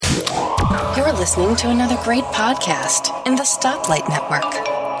You're listening to another great podcast in the Stoplight Network.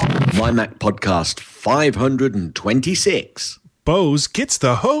 My Mac Podcast 526. Bose gets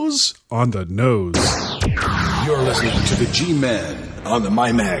the hose on the nose. You're listening to the G-Men on the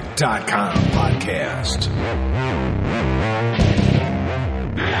MyMac.com podcast.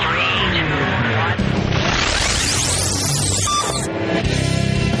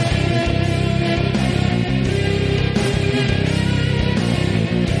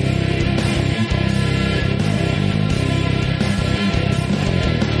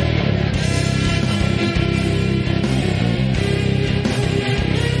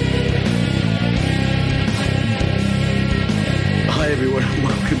 Everyone,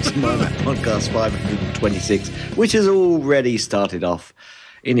 welcome to my Mac Podcast 526, which has already started off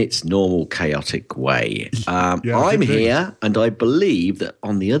in its normal chaotic way. I'm here, and I believe that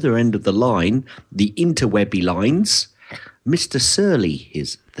on the other end of the line, the interwebby lines, Mr. Surly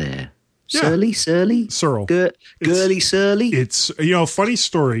is there. Yeah. Surly? Searle. Girly Surly? It's, funny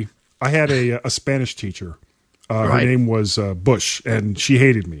story. I had a Spanish teacher. Her Right. name was Bush, and she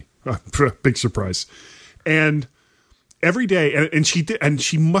hated me. Big surprise. And every day, and she did, and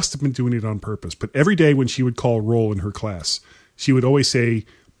she must have been doing it on purpose, but every day when she would call roll in her class, she would always say,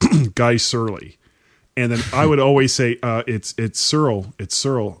 Guy Surly. And then I would always say, it's Searle. It's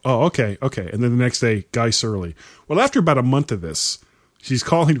Searle. Oh, okay. And then the next day, Guy Surly. Well, after about a month of this, she's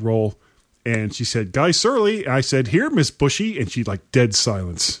calling roll, and she said, Guy Surly. I said, here, Miss Bushy. And she like dead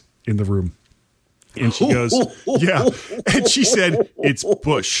silence in the room. And she goes, yeah. And she said, it's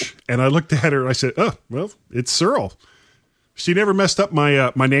Bush. And I looked at her and I said, oh, well, it's Searle. She never messed up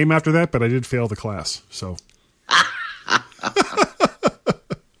my my name after that, but I did fail the class. So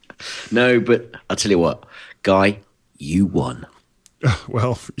No, but I'll tell you what, Guy, you won.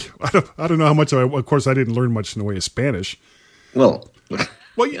 well, I don't know how much. Of course, I didn't learn much in the way of Spanish. Well,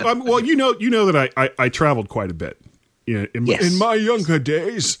 you know that I traveled quite a bit in my younger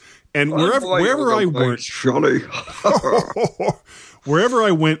days, and wherever I went, wherever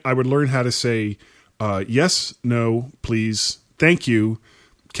I went, I would learn how to say yes, no, please, thank you.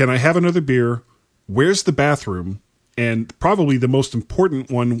 Can I have another beer? Where's the bathroom? And probably the most important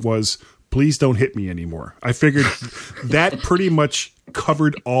one was, please don't hit me anymore. I figured that pretty much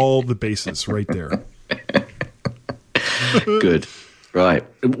covered all the bases right there. Good. Right.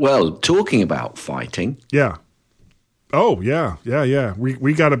 Well, talking about fighting. Yeah. Oh, yeah.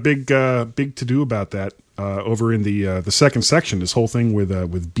 We got a big to do about that over in the second section. This whole thing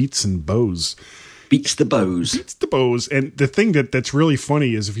with Beats and Bows. Beats the Bows. And the thing that's really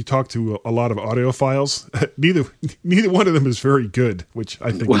funny is if you talk to a lot of audiophiles, neither one of them is very good, which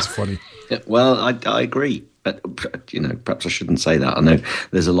I think is funny. Well, I agree. Perhaps I shouldn't say that. I know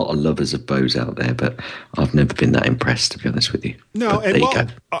there's a lot of lovers of Bose out there, but I've never been that impressed, to be honest with you. No, but there you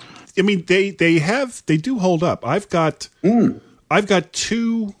go. They do hold up. I've got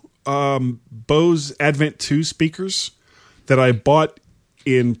two Bose Advent 2 speakers that I bought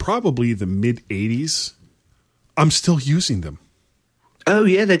in probably the mid 80s. I'm still using them. Oh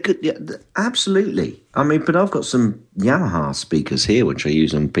yeah, they're good. Yeah, absolutely. I mean, but I've got some Yamaha speakers here, which I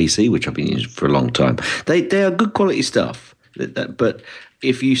use on PC, which I've been using for a long time. They are good quality stuff. But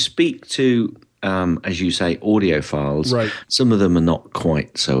if you speak to, as you say, audiophiles, right, some of them are not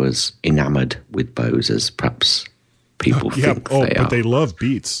quite so as enamored with Bose as perhaps people think they are. But they love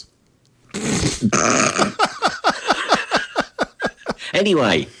Beats.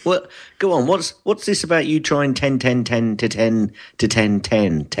 Anyway, go on. What's this about you trying 10 10 10 to 10 to 10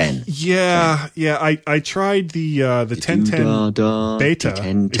 10 10? Yeah. I tried the 10 10 beta.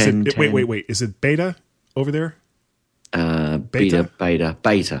 10 10 10. Wait. Is it beta over there? Beta. I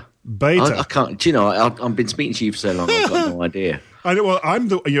can't. Do you know? I've been speaking to you for so long. I've got no idea. I know. Well, I'm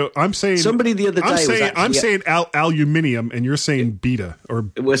saying somebody the other day. I'm saying aluminium, and you're saying beta.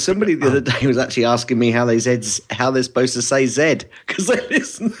 Well, somebody the other day was actually asking me how they're supposed to say Z because they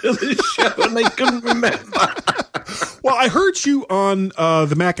listened to the show and they couldn't remember. Well, I heard you on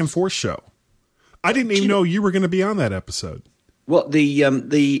the Mac and Forth show. I didn't even know you were going to be on that episode. What the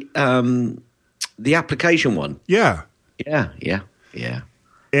application one? Yeah.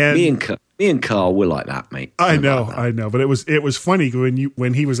 And me and Carl were like that, mate. I know, but it was funny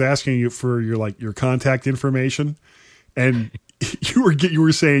when he was asking you for your contact information, and you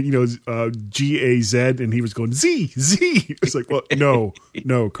were saying GAZ, and he was going Z. It's like, well,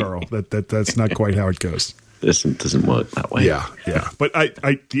 no, Carl, that's not quite how it goes. Doesn't work that way. Yeah. But I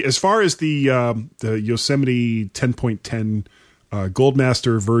as far as the Yosemite 10.10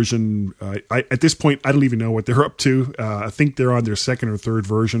 Goldmaster version, at this point, I don't even know what they're up to. I think they're on their second or third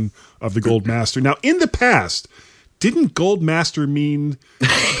version of the Goldmaster. Now, in the past, didn't Goldmaster mean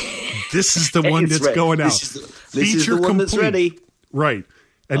This is the one that's going out. This is the one that's ready. Right.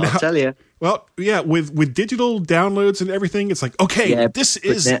 And I'll tell you. Well, yeah, with digital downloads and everything, it's like, okay, this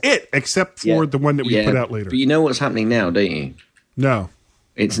is it, except for the one that we put out later. But you know what's happening now, don't you? No.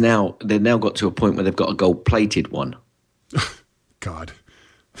 They've now got to a point where they've got a gold-plated one. God.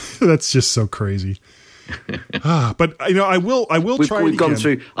 That's just so crazy. But, I will try it We've gone again.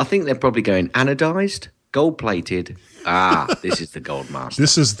 through, I think they're probably going anodized, gold-plated. This is the gold master.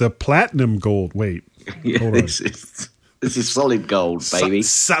 This is the platinum gold. Wait. Hold on. This is solid gold, baby.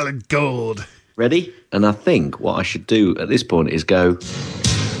 Solid gold. Ready? And I think what I should do at this point is go...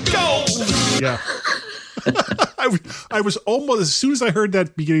 Gold! Yeah. I was almost, as soon as I heard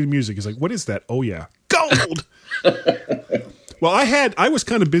that beginning of the music, it's like, what is that? Oh, yeah. Gold! Well, I was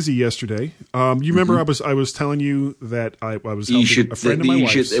kind of busy yesterday. You remember I was telling you that I was helping a friend of my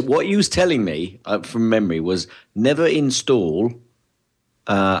wife's. What you was telling me from memory was never install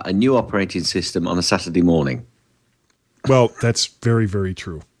a new operating system on a Saturday morning. Well, that's very, very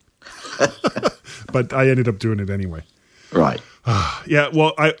true. But I ended up doing it anyway. Right. Yeah.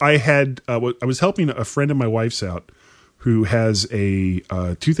 Well, I was helping a friend of my wife's out who has a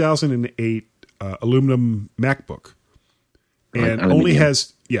 2008 aluminum MacBook. And only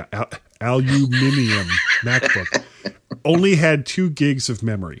has aluminium MacBook. Only had 2 gigs of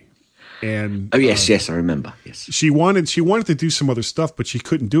memory. And yes, I remember. Yes, she wanted to do some other stuff, but she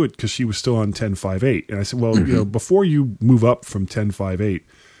couldn't do it because she was still on 10.5.8. And I said, well, before you move up from 10.5.8,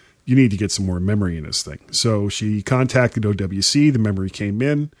 you need to get some more memory in this thing. So she contacted OWC. The memory came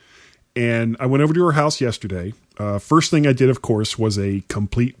in, and I went over to her house yesterday. First thing I did, of course, was a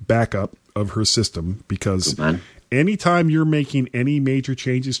complete backup of her system because anytime you're making any major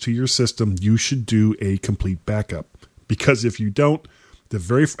changes to your system, you should do a complete backup. Because if you don't, the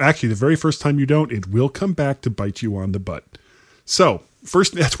very first time you don't, it will come back to bite you on the butt. So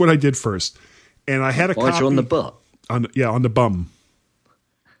that's what I did first, and I had a copy on the butt. On the bum.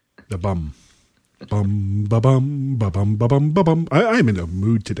 The bum. Bum ba bum ba bum ba bum ba bum. I'm in a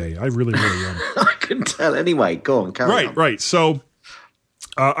mood today. I really, really am. I can tell. Anyway, go on. Carry on. Right. So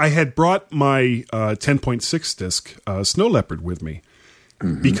I had brought my 10.6 disc Snow Leopard with me.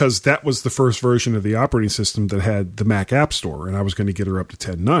 Because that was the first version of the operating system that had the Mac App Store, and I was going to get her up to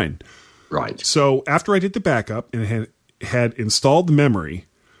 10.9. Right. So after I did the backup and had installed the memory,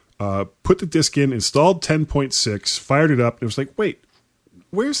 put the disk in, installed 10.6, fired it up, and it was like, wait,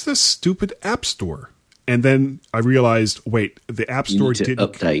 where's this stupid App Store? And then I realized, wait, the App Store didn't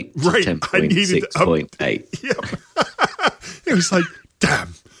update. Right, I needed to update. Yep. It was like,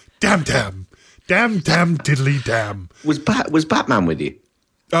 damn, diddly damn. Was Batman with you?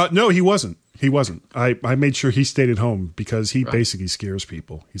 No, he wasn't. I made sure he stayed at home because he basically scares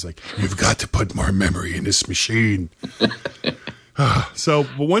people. He's like, you've got to put more memory in this machine. So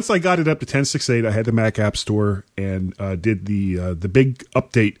once I got it up to 10.6.8, I had the Mac App Store and did the big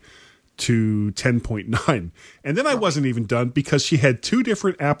update to 10.9. And then I wasn't even done because she had 2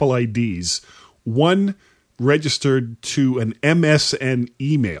 different Apple IDs. One registered to an MSN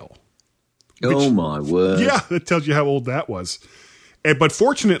email. Oh, my word. Yeah, that tells you how old that was. But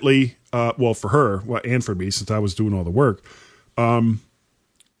fortunately, for her and for me, since I was doing all the work,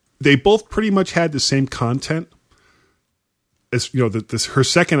 they both pretty much had the same content. As her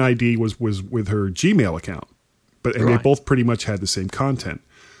second ID was with her Gmail account, and they both pretty much had the same content.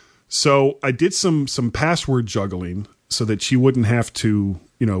 So I did some password juggling so that she wouldn't have to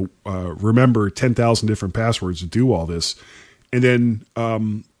remember 10,000 different passwords to do all this. And then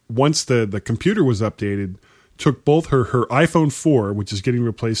once the computer was updated, took both her iPhone 4, which is getting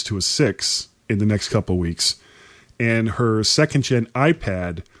replaced to a 6 in the next couple of weeks, and her second-gen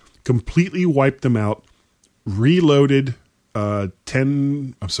iPad, completely wiped them out, reloaded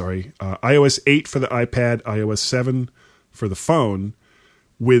iOS 8 for the iPad, iOS 7 for the phone,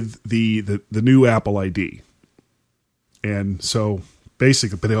 with the new Apple ID. And so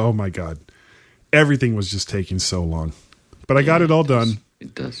basically, but oh my God, everything was just taking so long. But I got it all done.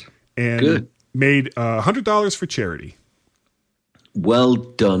 It does. And good. Made $100 for charity. Well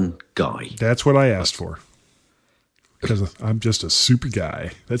done, Guy. That's what I asked for. Because I'm just a super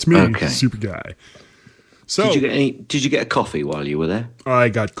guy. That's me, super guy. So did you get a coffee while you were there? I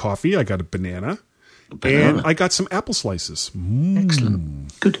got coffee. I got a banana. And I got some apple slices.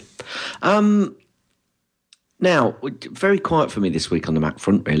 Excellent. Good. Now, very quiet for me this week on the Mac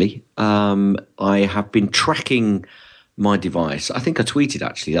front, really. I have been tracking my device. I think I tweeted,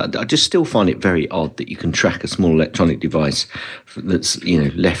 actually. I just still find it very odd that you can track a small electronic device that's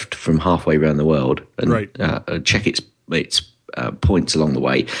left from halfway around the world and check its points along the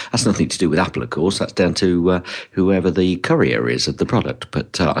way. That's nothing to do with Apple, of course. That's down to whoever the courier is of the product.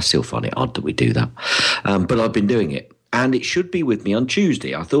 But I still find it odd that we do that. But I've been doing it. And it should be with me on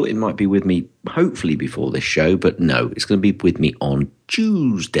Tuesday. I thought it might be with me, hopefully, before this show. But no, it's going to be with me on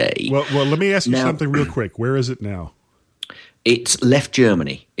Tuesday. Well, let me ask you something real quick. Where is it now? It's left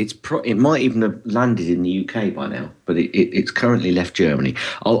Germany. It might even have landed in the UK by now, but it's currently left Germany.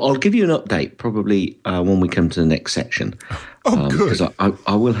 I'll give you an update probably when we come to the next section. Oh, good. Because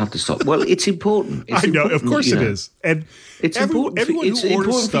I will have to stop. Well, it's important. I know, of course it is. And it's important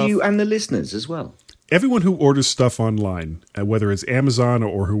for you and the listeners as well. Everyone who orders stuff online, whether it's Amazon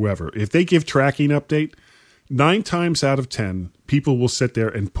or whoever, if they give tracking update, 9 times out of 10, people will sit there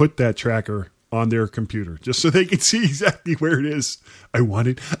and put that tracker on their computer just so they can see exactly where it is. I want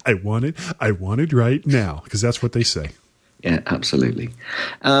it right now, because that's what they say. Yeah, absolutely.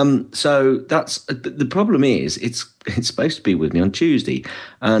 So that's the problem is it's supposed to be with me on Tuesday,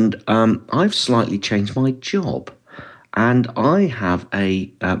 and I've slightly changed my job. And I have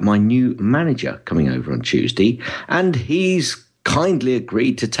my new manager coming over on Tuesday, and he's kindly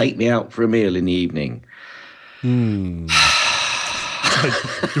agreed to take me out for a meal in the evening. Do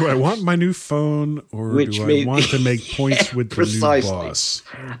I want my new phone, or do I want to make points with the new boss?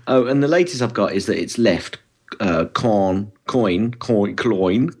 Oh, and the latest I've got is that it's left Cologne,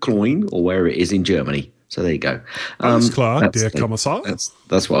 or where it is in Germany. So there you go. Alles klar, der Kommissar.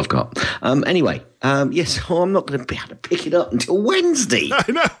 That's what I've got. Anyway, yes, I'm not going to be able to pick it up until Wednesday. I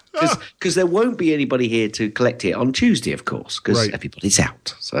know. Because there won't be anybody here to collect it on Tuesday, of course, because everybody's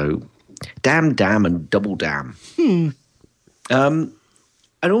out. So damn, and double damn.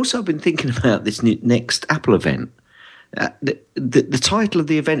 And also I've been thinking about this next Apple event. The title of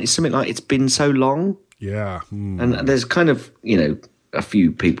the event is something like "It's Been So Long." Yeah. And there's kind of, a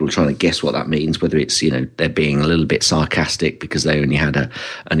few people trying to guess what that means, whether it's, they're being a little bit sarcastic because they only had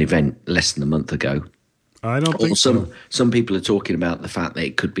an event less than a month ago. I don't think so. Some people are talking about the fact that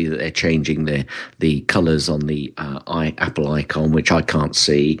it could be that they're changing the colours on the Apple icon, which I can't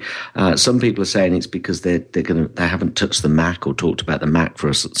see. Some people are saying it's because they haven't touched the Mac or talked about the Mac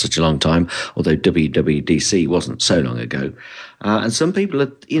for such a long time, although WWDC wasn't so long ago. And some people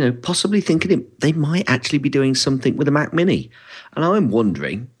are, possibly thinking they might actually be doing something with the Mac Mini. And I'm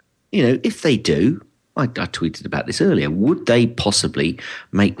wondering, if they do, I tweeted about this earlier, would they possibly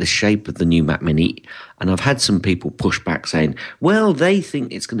make the shape of the new Mac Mini? And I've had some people push back saying, well, they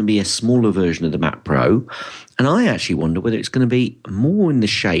think it's going to be a smaller version of the Mac Pro. And I actually wonder whether it's going to be more in the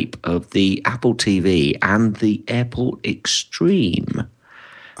shape of the Apple TV and the AirPort Extreme.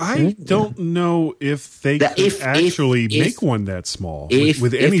 I don't know if they could actually make one that small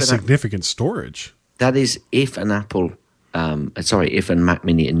with any significant storage. That is if an Apple... if a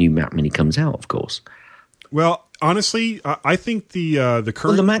new Mac Mini comes out, of course. Well, honestly, I think the current...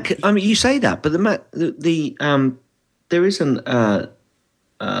 Well, the Mac... I mean, you say that, but the Mac... there is an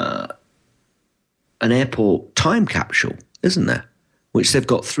airport time capsule, isn't there? Which they've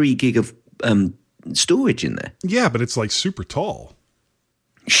got 3 gig of storage in there. Yeah, but it's like super tall.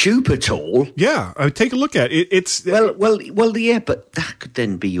 Super tall? Yeah, take a look at it. It's yeah, but that could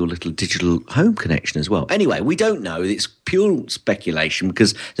then be your little digital home connection as well. Anyway, we don't know. It's pure speculation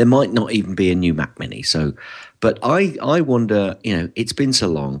because there might not even be a new Mac Mini. So, but I wonder, it's been so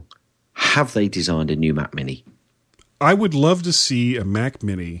long. Have they designed a new Mac Mini? I would love to see a Mac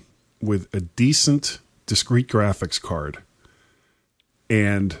Mini with a decent discrete graphics card.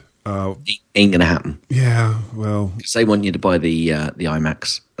 And ain't gonna happen. Yeah, well, because they want you to buy the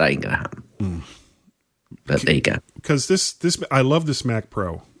iMacs. That ain't gonna happen. But there you go. Because this I love this Mac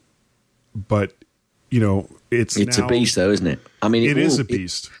Pro, but it's a beast, though, isn't it? I mean, it is a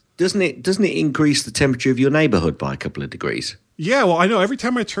beast. Doesn't it increase the temperature of your neighborhood by a couple of degrees? Yeah, well, I know. Every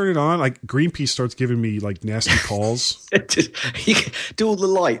time I turn it on, like Greenpeace starts giving me like nasty calls. Do all the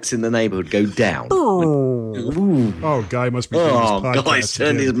lights in the neighborhood go down? Oh, Guy must be doing his podcast Guy's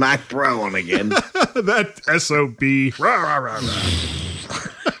turned his Mac Pro on again. That SOB. Rah, rah, rah, rah.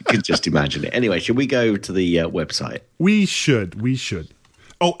 I can just imagine it. Anyway, should we go to the website? We should.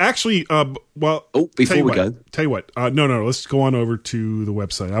 Oh, actually, before we go. Tell you what. No, let's go on over to the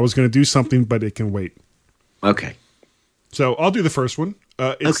website. I was going to do something, but it can wait. Okay. So I'll do the first one.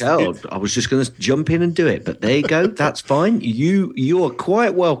 I was just going to jump in and do it, but there you go. That's fine. You are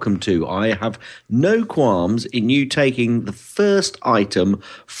quite welcome to. I have no qualms in you taking the first item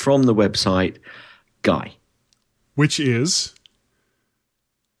from the website, Guy. Which is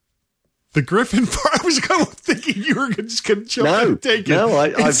the Griffin Park. I was kind of thinking you were just going to jump in and take it. No,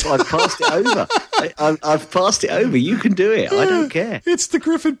 I've passed it over. I've passed it over. You can do it. I don't care. It's the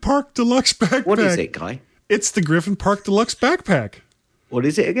Griffin Park Deluxe Backpack. What is it, Guy? It's the Griffin Park Deluxe backpack. What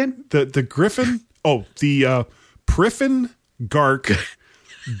is it again? The Griffin. Oh, the Priffin Gark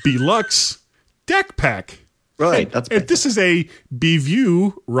Deluxe Deck Pack. Right. And this is a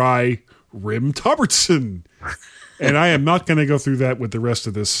Beview Rye Rim Tubertson. And I am not going to go through that with the rest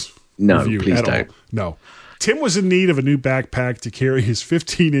of this review please at don't. all. No. Tim was in need of a new backpack to carry his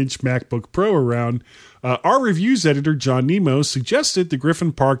 15-inch MacBook Pro around. Our reviews editor, John Nemo, suggested the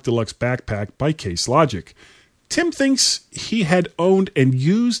Griffin Park Deluxe Backpack by Case Logic. Tim thinks he had owned and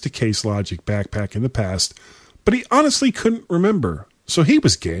used a Case Logic backpack in the past, but he honestly couldn't remember. So he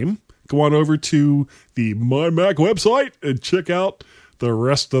was game. Go on over to the MyMac website and check out the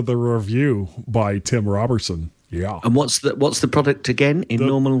rest of the review by Tim Robertson. Yeah. And what's the product again in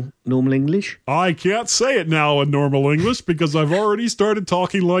normal English? I can't say it now in normal English because I've already started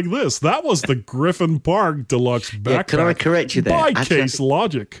talking like this. That was the Griffin Park Deluxe backpack. Yeah, can I correct you there? By Case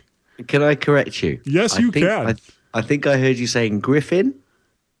Logic. Can I correct you? Yes, you can. I think I heard you saying Griffin.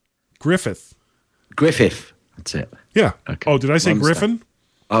 Griffith. Griffith. That's it. Yeah. Okay. Oh, did I say Griffin?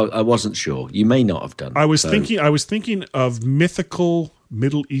 I wasn't sure. You may not have done. I was thinking of mythical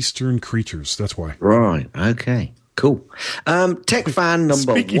Middle Eastern creatures. That's why. Right. Okay. Cool. Tech fan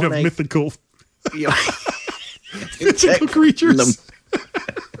number. Speaking of mythical, mythical creatures.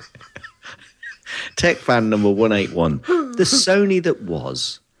 Tech fan number 181. The Sony that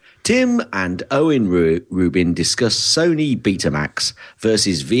was. Tim and Owen Rubin discuss Sony Betamax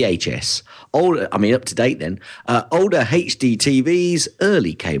versus VHS. Up to date then. Older HD TVs,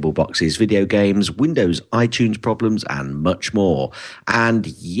 early cable boxes, video games, Windows, iTunes problems, and much more. And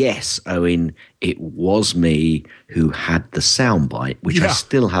yes, Owen, it was me who had the soundbite, which I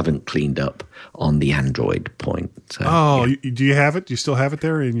still haven't cleaned up on the Android point. So, do you have it? Do you still have it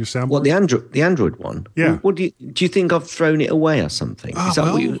there in your soundboard? Well, the Android one. Yeah. What do you think I've thrown it away or something? Is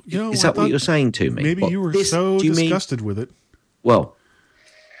that what you're saying to me? Maybe you were so disgusted with it. Well,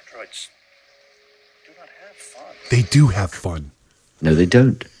 Androids do not have fun. They do have fun. No, they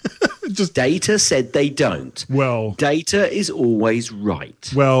don't. Just Data said they don't. Well, Data is always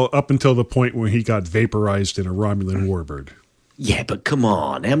right. Well, up until the point where he got vaporized in a Romulan warbird. Yeah, but come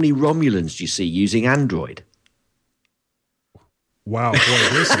on. How many Romulans do you see using Android? Wow. Boy,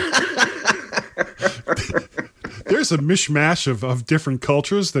 there's a mishmash of different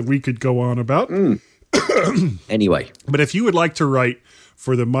cultures that we could go on about. Anyway. But if you would like to write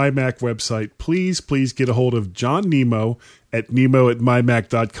for the MyMac website, please get a hold of John Nemo at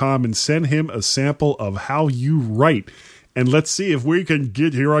nemo@mymac.com and send him a sample of how you write. And let's see if we can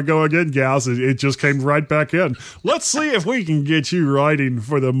get, here I go again, gals. It just came right back in. Let's see if we can get you writing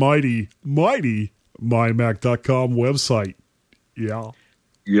for the mighty mymac.com website. Yeah.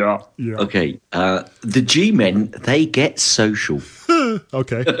 Okay. The G-Men, they get social.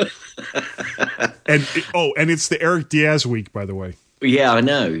 Okay. and it's the Eric Diaz week, by the way. Yeah, I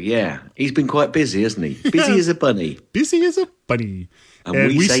know. Yeah. He's been quite busy, hasn't he? Busy as a bunny. Busy as a bunny. And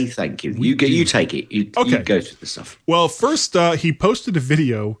we say thank you. You take it. You go through the stuff. Well, first, he posted a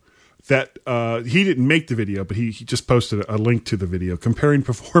video that he didn't make the video, but he just posted a link to the video comparing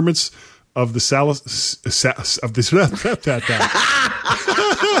performance of the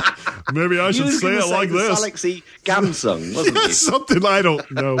maybe I should say it like this. Galaxy Gamsung, wasn't it? Something I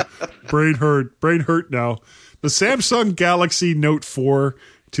don't know. Brain hurt now. The Samsung Galaxy Note 4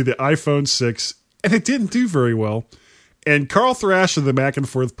 to the iPhone 6, and it didn't do very well. And Carl Thrash of the Mac and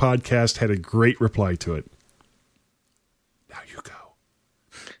Forth podcast had a great reply to it. Now you go.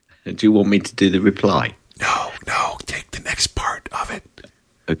 Do you want me to do the reply? No, take the next part of it.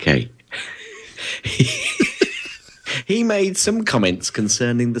 Okay. He made some comments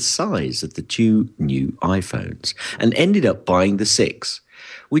concerning the size of the two new iPhones and ended up buying the 6,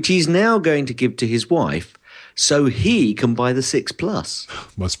 which he's now going to give to his wife so he can buy the 6 Plus.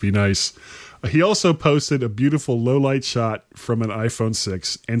 Must be nice. He also posted a beautiful low-light shot from an iPhone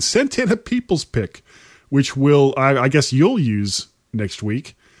 6 and sent in a people's pic, which I guess you'll use next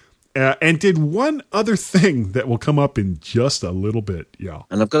week, and did one other thing that will come up in just a little bit. Yeah.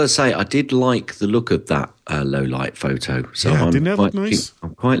 And I've got to say, I did like the look of that low-light photo. So yeah, didn't that look nice?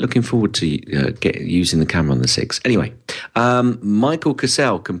 I'm quite looking forward to using the camera on the 6. Anyway, Michael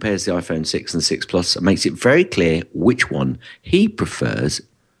Cassell compares the iPhone 6 and 6 Plus and makes it very clear which one he prefers,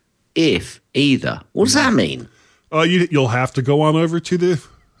 if either. What does that mean? You'll have to go on over to the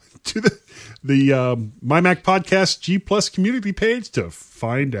MyMac Podcast G Plus community page to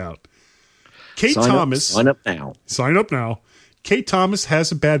find out. Sign up now. Kate Thomas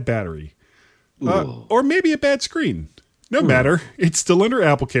has a bad battery. Or maybe a bad screen. No matter. It's still under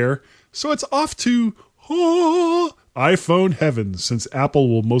AppleCare, so it's off to iPhone heaven, since Apple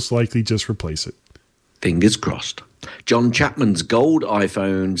will most likely just replace it. Fingers crossed. John Chapman's gold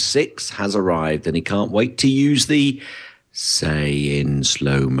iPhone 6 has arrived, and he can't wait to use the say in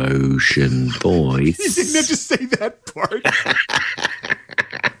slow motion voice. You didn't have to say that part.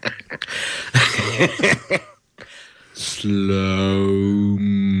 Slow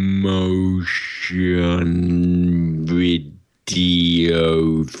motion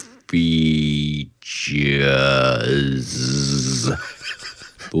video features.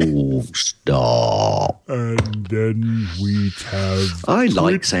 Full stop. And then we have. I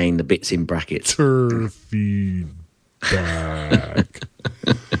like saying the bits in brackets. Feedback.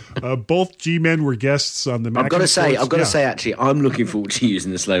 Both G-Men were guests on the Mac. I've got to say, actually, I'm looking forward to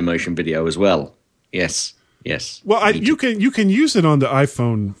using the slow motion video as well. Yes. Well, you can use it on the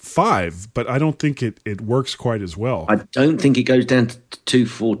iPhone 5, but I don't think it works quite as well. I don't think it goes down to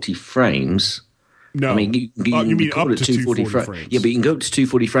 240 frames. No, I mean, you mean up to 240 frames. Yeah, but you can go up to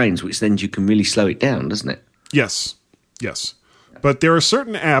 240 frames, which then you can really slow it down, doesn't it? Yes. But there are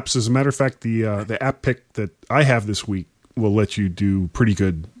certain apps. As a matter of fact, the app pick that I have this week will let you do pretty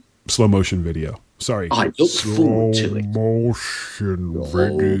good slow motion video. Sorry, I look forward to it. Motion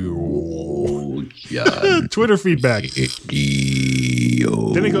video. Oh, yeah. Twitter feedback.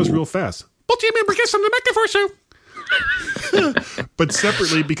 Then it goes real fast. Well, G-Man, we're guests on the Mac for show. But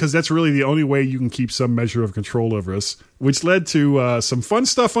separately, because that's really the only way you can keep some measure of control over us, which led to some fun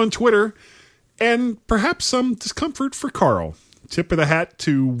stuff on Twitter and perhaps some discomfort for Carl. Tip of the hat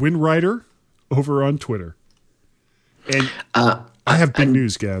to Winrider over on Twitter. And I have big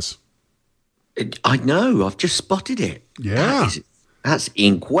news, Gaz. I know. I've just spotted it. Yeah. That's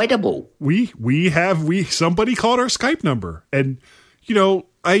incredible. Somebody called our Skype number. And, you know,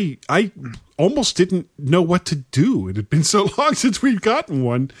 I almost didn't know what to do. It had been so long since we'd gotten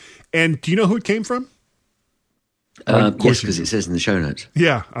one. And do you know who it came from? Yes, because it says in the show notes.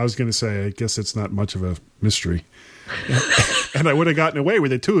 Yeah, I was going to say, I guess it's not much of a mystery. And I would have gotten away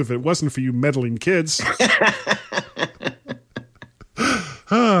with it, too, if it wasn't for you meddling kids.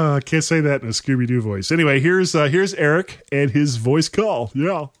 I can't say that in a Scooby-Doo voice. Anyway, here's Eric and his voice call.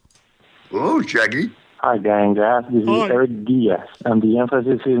 Yeah. Oh, Shaggy. Hi, gang. This is Eric Diaz, and the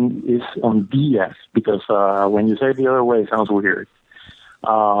emphasis is on Diaz because when you say it the other way, it sounds weird.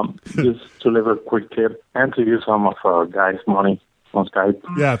 Just to leave a quick tip and to use some of Guy's money on Skype.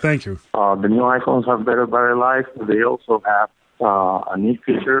 Yeah, thank you. The new iPhones have better battery life, but they also have a neat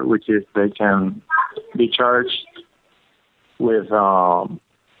feature, which is they can be charged with the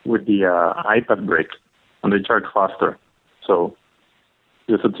iPad brick, and they charge faster. So,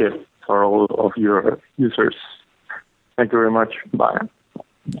 just a tip for all of your users. Thank you very much. Bye.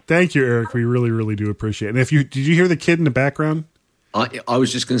 Thank you, Eric. We really, really do appreciate it. And did you hear the kid in the background? I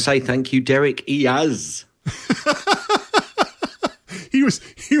was just going to say thank you, Derek Iaz. He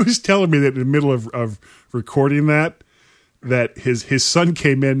was telling me that in the middle of recording that his son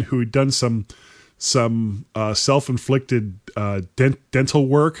came in who had done some self-inflicted dental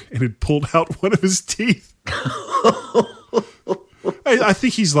work and had pulled out one of his teeth. I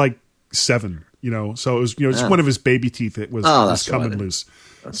think he's like 7, so it was just one of his baby teeth that was coming loose.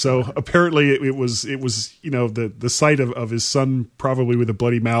 So apparently it was the sight of his son probably with a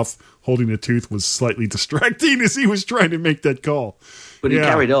bloody mouth holding a tooth was slightly distracting as he was trying to make that call. But he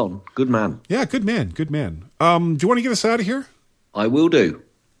carried on. Good man. Yeah, good man. Do you want to get us out of here? I will do.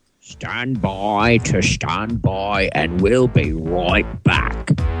 Stand by, and we'll be right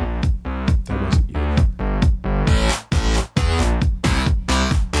back. That wasn't you.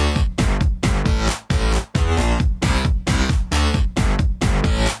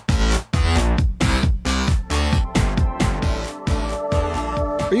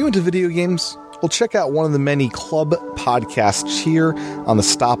 Are you into video games? Well, check out one of the many club podcasts here on the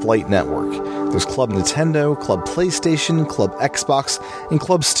Stoplight Network. There's Club Nintendo, Club PlayStation, Club Xbox, and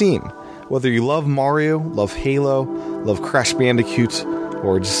Club Steam. Whether you love Mario, love Halo, love Crash Bandicoot,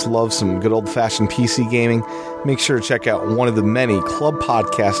 or just love some good old-fashioned PC gaming, make sure to check out one of the many club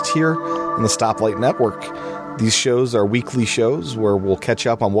podcasts here on the Stoplight Network. These shows are weekly shows where we'll catch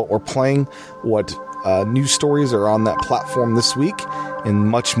up on what we're playing, what news stories are on that platform this week, and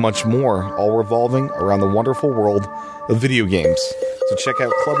much, much more, all revolving around the wonderful world of video games. So check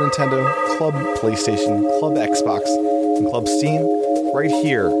out Club Nintendo, Club PlayStation, Club Xbox, and Club Steam right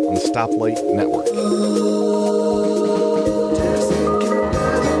here on the Stoplight Network.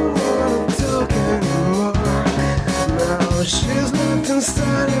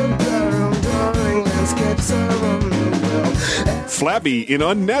 Flabby in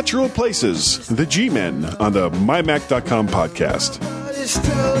Unnatural Places, the G-Men on the MyMac.com podcast.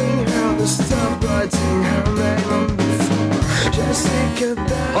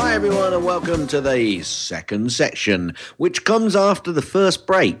 Hi, everyone, and welcome to the second section, which comes after the first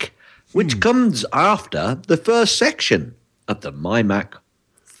break, which comes after the first section of the MyMac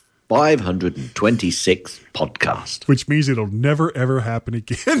 526th podcast. Which means it'll never, ever happen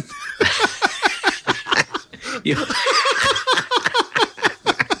again.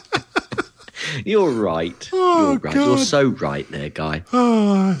 You're right. Oh, You're right. God. You're so right there, Guy.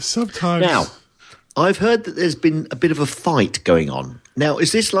 Sometimes. Now, I've heard that there's been a bit of a fight going on. Now,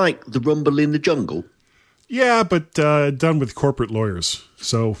 is this like the Rumble in the Jungle? Yeah, but done with corporate lawyers.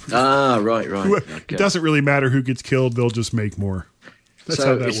 So right. It doesn't really matter who gets killed. They'll just make more. That's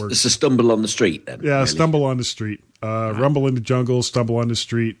how that works. It's a stumble on the street then. Yeah, really. Stumble on the street. Rumble in the jungle, stumble on the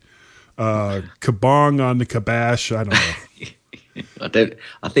street. Kabong on the kabash. I don't know.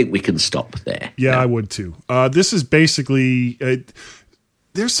 I think we can stop there. Yeah, I would too. This is basically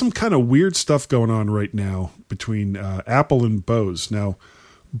there's some kind of weird stuff going on right now between Apple and Bose. Now,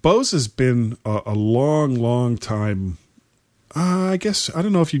 Bose has been a long time. I guess I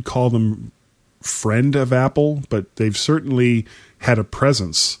don't know if you'd call them friend of Apple, but they've certainly had a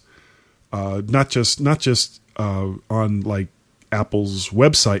presence. Not just on like Apple's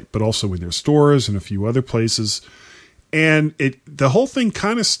website, but also in their stores and a few other places. And the whole thing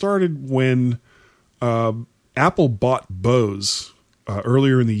kind of started when Apple bought Bose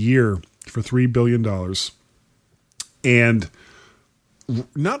earlier in the year for $3 billion. And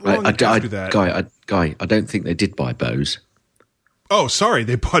not long after that... Guy, I don't think they did buy Bose. Oh, sorry,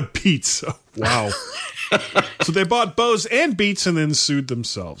 they bought Beats. Oh, wow. So they bought Bose and Beats and then sued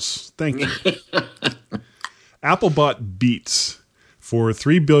themselves. Thank you. Apple bought Beats for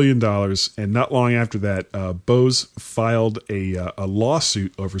 $3 billion, and not long after that, Bose filed a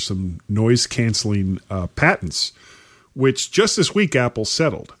lawsuit over some noise-canceling patents, which just this week Apple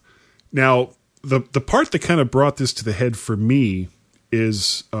settled. Now, the part that kind of brought this to the head for me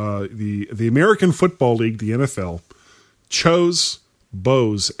is the American Football League, the NFL, chose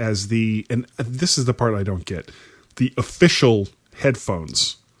Bose as and this is the part I don't get, the official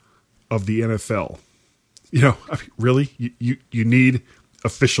headphones of the NFL. You know, I mean, really? You need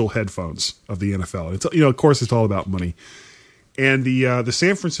official headphones of the NFL. It's, of course, it's all about money. And the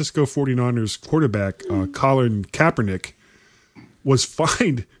San Francisco 49ers quarterback, Colin Kaepernick, was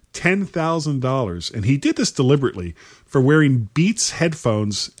fined $10,000. And he did this deliberately for wearing Beats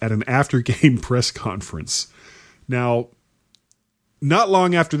headphones at an after-game press conference. Now, not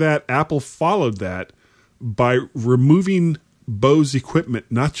long after that, Apple followed that by removing Bose equipment,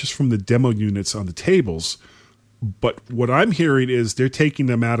 not just from the demo units on the tables, but what I'm hearing is they're taking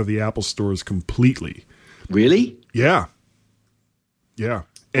them out of the Apple stores completely. Really? Yeah. And,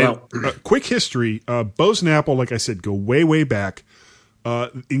 well, quick history, Bose and Apple, like I said, go way, way back,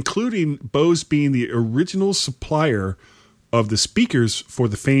 including Bose being the original supplier of the speakers for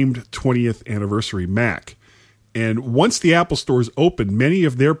the famed 20th anniversary Mac. And once the Apple stores opened, many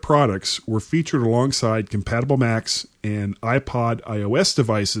of their products were featured alongside compatible Macs and iPod iOS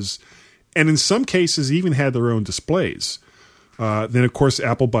devices, and in some cases even had their own displays. Then, of course,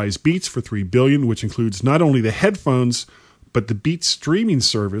 Apple buys Beats for $3 billion, which includes not only the headphones, but the Beats streaming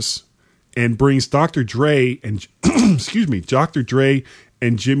service, and brings Dr. Dre and Dr. Dre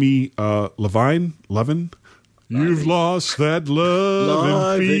and Jimmy Levin. You've lost that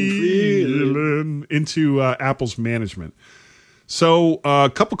love and feeling into Apple's management. So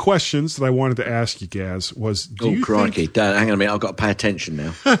a couple questions that I wanted to ask you, Gaz, was... crikey. Hang on a minute. I've got to pay attention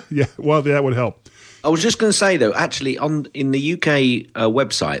now. Yeah, well, that would help. I was just going to say, though, actually, in the UK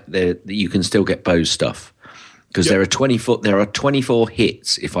website, you can still get Bose stuff. Because there are 24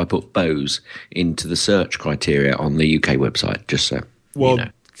 hits if I put Bose into the search criteria on the UK website, just so well, you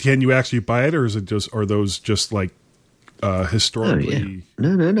know. Can you actually buy it, or are those just like historically? Oh,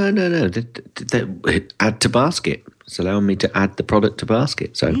 yeah. No. They add to basket. It's allowing me to add the product to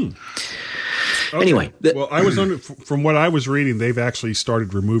basket. So Okay. Anyway, well, I was from what I was reading, they've actually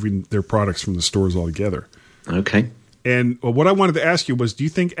started removing their products from the stores altogether. Okay. And what I wanted to ask you was, do you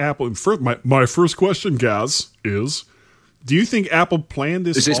think Apple? My first question, Gaz, is: do you think Apple planned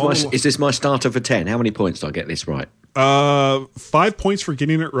this? Is this my starter for 10? How many points do I get this right? 5 points for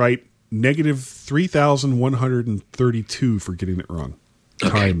getting it right. Negative 3,132 for getting it wrong.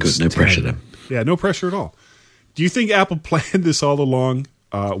 Okay, good. No pressure then. Yeah, no pressure at all. Do you think Apple planned this all along?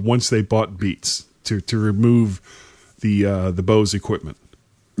 Once they bought Beats to remove the Bose equipment.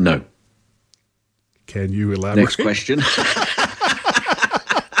 No. Can you elaborate? Next question.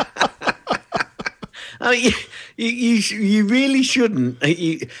 You really shouldn't.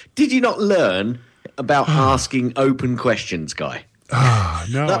 Did you not learn about asking open questions, Guy?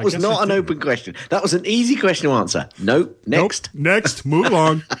 No, That was not an open question. That was an easy question to answer. Nope. Next. Nope. Next. Move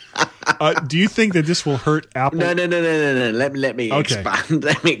along. Do you think that this will hurt Apple? No. Let me expand.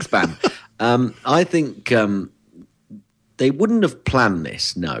 Let me expand. I think they wouldn't have planned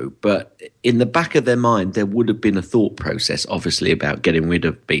this, no, but in the back of their mind, there would have been a thought process, obviously, about getting rid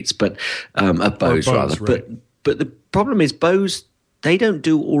of Beats, but Bose rather. Right. But the problem is, Bose, they don't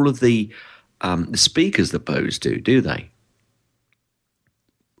do all of the speakers that Bose do they?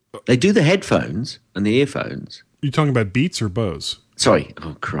 They do the headphones and the earphones. You talking about Beats or Bose? Sorry.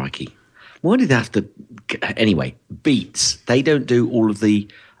 Oh, crikey. Why did they have to... Anyway, Beats, they don't do all of the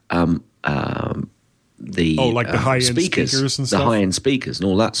like the high-end speakers and stuff? The high-end speakers and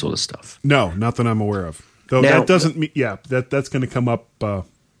all that sort of stuff. No, not that I'm aware of. Though now, that doesn't mean... Yeah, that's going to come up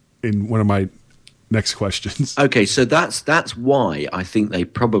in one of my next questions. Okay, so that's why I think they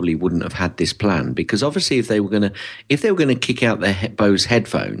probably wouldn't have had this plan, because obviously if they were going to kick out their Bose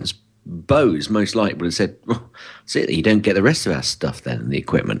headphones, Bose most likely would have said, well, that's it, you don't get the rest of our stuff then, the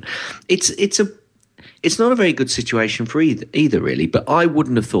equipment. It's not a very good situation for either really, but I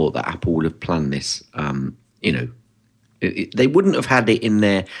wouldn't have thought that Apple would have planned this. They wouldn't have had it in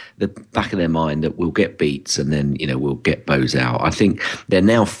the back of their mind that we'll get Beats and then, we'll get Bose out. I think they're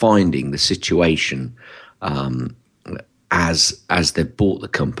now finding the situation as they've bought the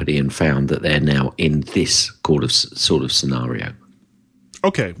company and found that they're now in this sort of scenario.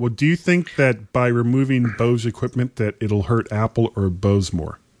 Okay, well, do you think that by removing Bose equipment that it'll hurt Apple or Bose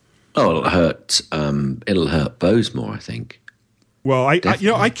more? Oh, it'll hurt Bose more, I think. Well,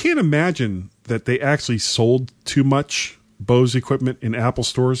 I can't imagine that they actually sold too much Bose equipment in Apple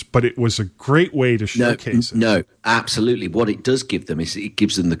stores, but it was a great way to showcase it. No, absolutely. What it does give them is it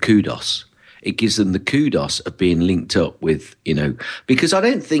gives them the kudos. It gives them the kudos of being linked up with, because I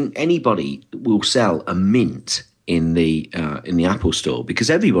don't think anybody will sell a Mint in the Apple store, because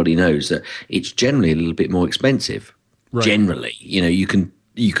everybody knows that it's generally a little bit more expensive. Right. Generally, you're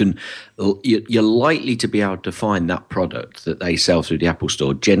likely to be able to find that product that they sell through the Apple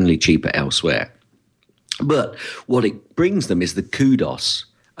store generally cheaper elsewhere. But what it brings them is the kudos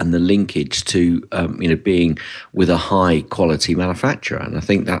and the linkage to being with a high quality manufacturer, and I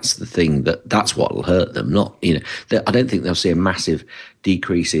think that's the thing that's what will hurt them. Not I don't think they'll see a massive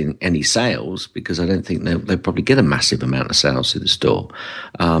decrease in any sales, because I don't think they'll probably get a massive amount of sales through the store.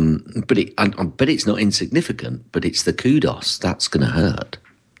 But I bet it's not insignificant. But it's the kudos that's going to hurt.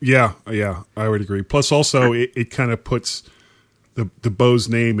 Yeah, I would agree. Plus, also, it kind of puts the Bose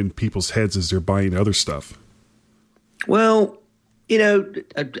name in people's heads as they're buying other stuff. Well,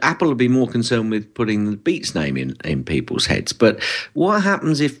 Apple will be more concerned with putting the Beats name in people's heads. But what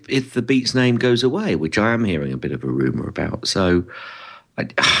happens if the Beats name goes away, which I am hearing a bit of a rumor about? So,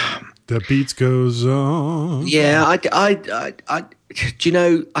 the Beats goes on. Yeah, I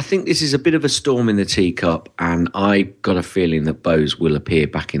think this is a bit of a storm in the teacup, and I got a feeling that Bose will appear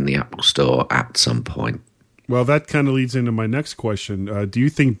back in the Apple store at some point. Well, that kind of leads into my next question. Do you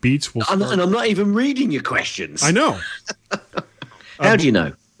think Beats will start... And I'm not even reading your questions. I know. How do you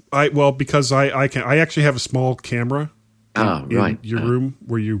know? Because I actually have a small camera in your room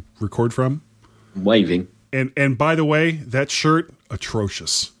where you record from. I'm waving. And by the way, that shirt,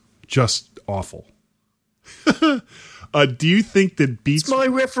 atrocious. Just awful. Do you think that Beats... It's my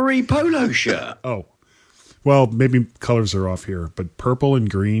referee polo shirt. Oh. Well, maybe colors are off here, but purple and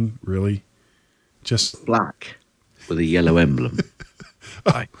green, really? Just black with a yellow emblem.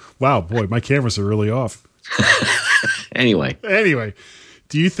 Wow, boy, my cameras are really off. Anyway,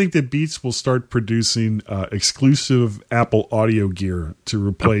 do you think that Beats will start producing exclusive Apple audio gear to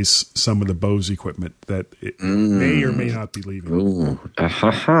replace some of the Bose equipment that it may or may not be leaving?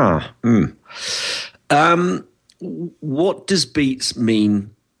 What does Beats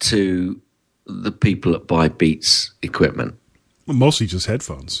mean to the people that buy Beats equipment? Well, mostly just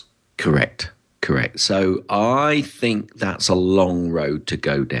headphones. Correct. So I think that's a long road to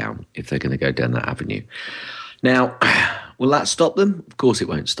go down if they're going to go down that avenue. Now, will that stop them? Of course it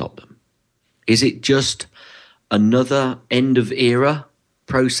won't stop them. Is it just another end of era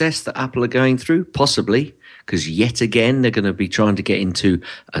process that Apple are going through? Possibly, because yet again they're going to be trying to get into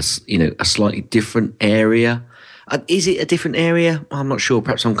a slightly different area. Is it a different area? I'm not sure.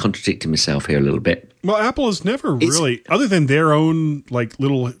 Perhaps I'm contradicting myself here a little bit. Well, Apple has never really, other than their own like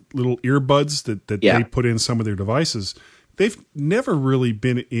little earbuds that they put in some of their devices, they've never really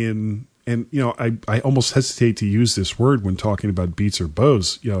been in. And I almost hesitate to use this word when talking about Beats or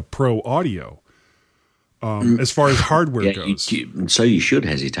Bose. Pro audio. As far as hardware goes, so you should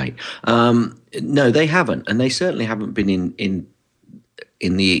hesitate. No, they haven't, and they certainly haven't been in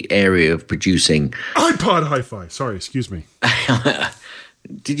in the area of producing iPod Hi-Fi. Sorry, excuse me.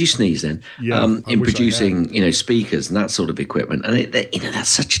 Did you sneeze then? Yeah, in producing, speakers and that sort of equipment, and that's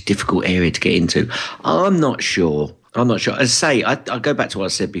such a difficult area to get into. I'm not sure. As I say, I'll go back to what I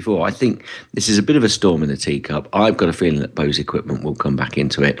said before. I think this is a bit of a storm in the teacup. I've got a feeling that Bose equipment will come back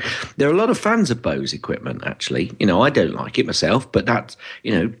into it. There are a lot of fans of Bose equipment, actually. I don't like it myself, but that's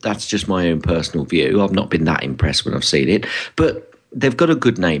just my own personal view. I've not been that impressed when I've seen it, but they've got a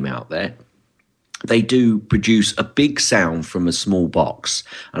good name out there. They do produce a big sound from a small box,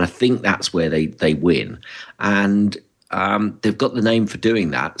 and I think that's where they win. And they've got the name for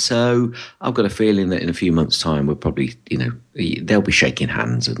doing that. So I've got a feeling that in a few months' time, we'll probably, they'll be shaking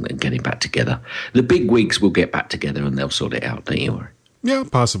hands and getting back together. The big wigs will get back together and they'll sort it out, don't you worry? Yeah,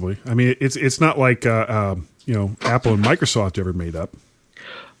 possibly. I mean, it's not like, Apple and Microsoft ever made up.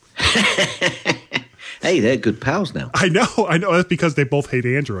 Hey, they're good pals now. I know. That's because they both hate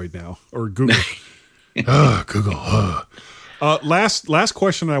Android now, or Google. Google. Last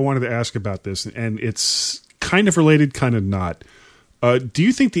question I wanted to ask about this, and it's kind of related, kind of not. Do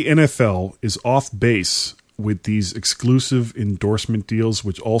you think the NFL is off base with these exclusive endorsement deals,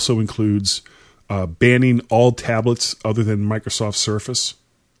 which also includes banning all tablets other than Microsoft Surface?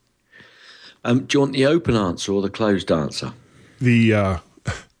 Do you want the open answer or the closed answer? The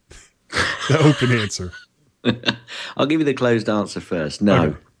open answer. I'll give you the closed answer first. No.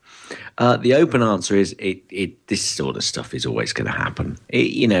 Okay. The open answer is this sort of stuff is always going to happen.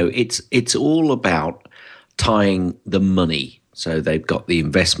 It's all about tying the money. So they've got the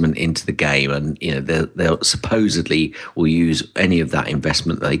investment into the game, and they'll supposedly will use any of that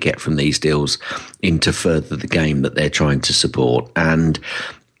investment that they get from these deals into further the game that they're trying to support. And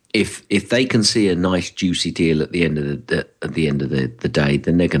if they can see a nice juicy deal at the end of the day,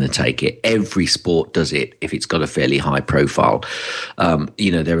 then they're going to take it. Every sport does it if it's got a fairly high profile.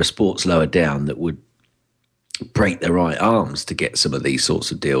 There are sports lower down that would break their right arms to get some of these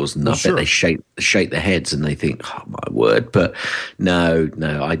sorts of deals, and I bet they shake their heads and they think, "Oh my word!" But no,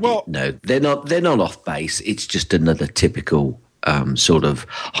 they're not off base. It's just another typical sort of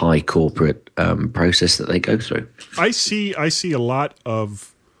high corporate process that they go through. I see a lot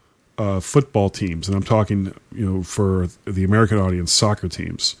of football teams, and I'm talking, for the American audience, soccer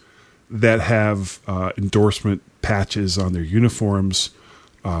teams that have endorsement patches on their uniforms,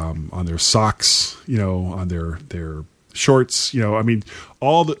 on their socks, on their shorts. I mean,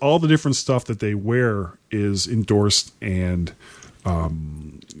 all the different stuff that they wear is endorsed, and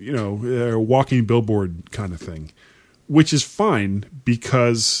a walking billboard kind of thing, which is fine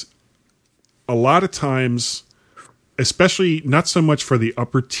because a lot of times, especially not so much for the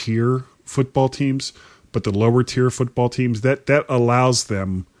upper tier football teams, but the lower tier football teams, that allows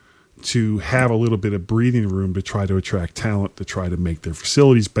them to have a little bit of breathing room to try to attract talent, to try to make their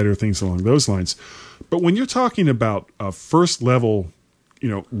facilities better, things along those lines. But when you're talking about first level,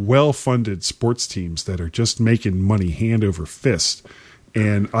 well-funded sports teams that are just making money hand over fist,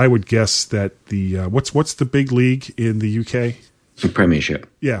 and I would guess that the what's the big league in the UK? The Premiership.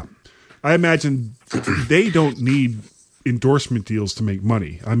 Yeah. I imagine they don't need endorsement deals to make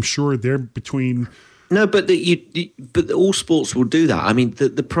money. I'm sure they're between. No, but all sports will do that. I mean,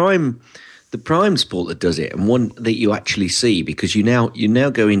 the prime sport that does it, and one that you actually see, because you now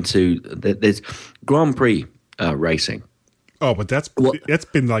go into there's Grand Prix racing. Oh, but that's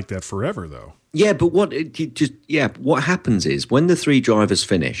been like that forever, though. Yeah, but what happens is when the three drivers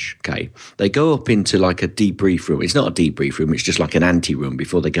finish, okay, they go up into like a debrief room. It's not a debrief room; it's just like an ante room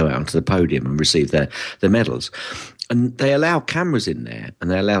before they go out onto the podium and receive their medals. And they allow cameras in there,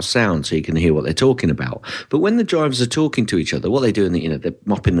 and they allow sound so you can hear what they're talking about. But when the drivers are talking to each other, what they do, they're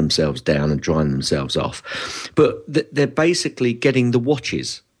mopping themselves down and drying themselves off. But they're basically getting the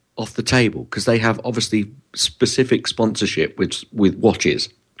watches off the table because they have obviously specific sponsorship with watches,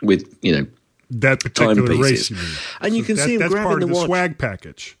 with that particular race. You mean. And you can see them grabbing part of the watch. Swag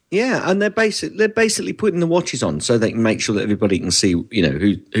package. Yeah, and they're basically putting the watches on so they can make sure that everybody can see who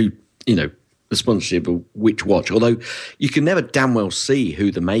the sponsorship of which watch, although you can never damn well see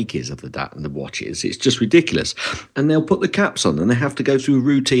who the make is of the watch is. It's just ridiculous. And they'll put the caps on, and they have to go through a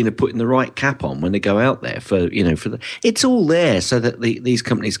routine of putting the right cap on when they go out there it's all there so that these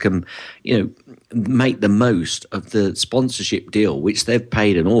companies can, make the most of the sponsorship deal, which they've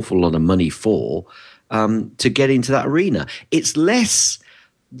paid an awful lot of money for, to get into that arena. It's less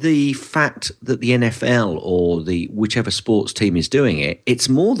the fact that the NFL or the whichever sports team is doing it, it's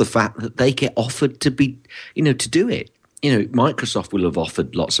more the fact that they get offered to be, to do it. Microsoft will have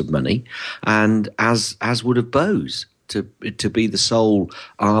offered lots of money, and as would have Bose to be the sole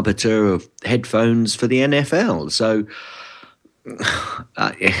arbiter of headphones for the NFL. So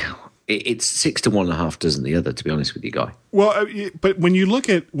It's 6 to 1.5 dozen the other. To be honest with you, Guy. Well, but when you look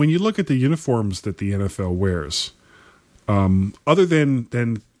at the uniforms that the NFL wears, other than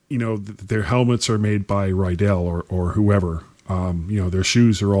their helmets are made by Rydell or whoever. Their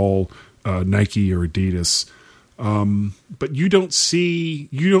shoes are all Nike or Adidas. But you don't see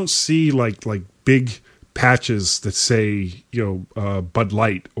like big patches that say Bud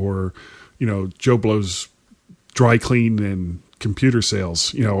Light or Joe Blow's dry clean and computer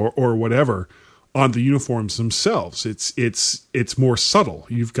sales or whatever on the uniforms themselves. It's more subtle.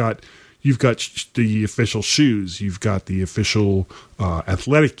 You've got the official shoes, you've got the official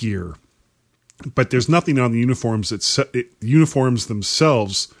athletic gear, but there's nothing on the uniforms uniforms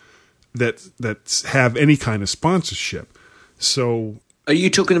themselves that have any kind of sponsorship. So, are you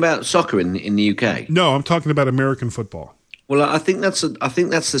talking about soccer in the UK? No, I'm talking about American football. Well, I think that's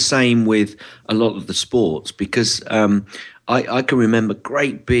the same with a lot of the sports, because I can remember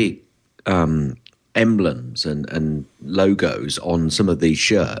great big emblems and logos on some of these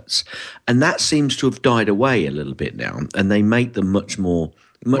shirts, and that seems to have died away a little bit now, and they make them much subtler.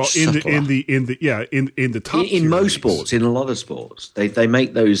 in the top in most sports, in a lot of sports, they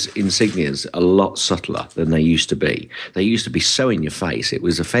make those insignias a lot subtler than they used to be. They used to be so in your face, it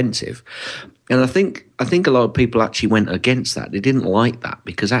was offensive. And I think a lot of people actually went against that. They didn't like that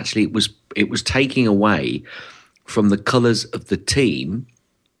because actually it was taking away from the colours of the team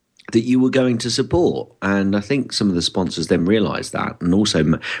that you were going to support. And I think some of the sponsors then realised that, and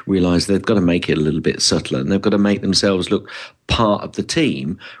also realised they've got to make it a little bit subtler, and they've got to make themselves look part of the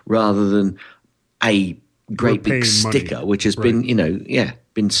team rather than a great big sticker, money, which has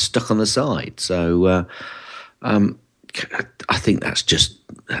been stuck on the side. So I think that's just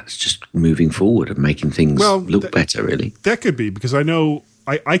moving forward and making things look better, really. That could be, because I know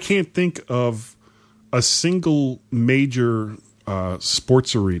I can't think of a single major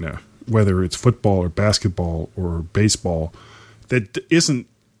sports arena, whether it's football or basketball or baseball, that isn't,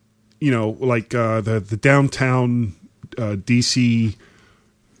 like the downtown DC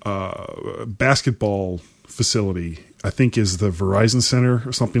basketball facility, I think is the Verizon Center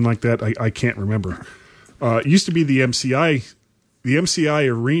or something like that. I can't remember. It used to be the MCI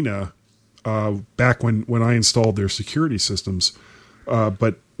arena back when I installed their security systems.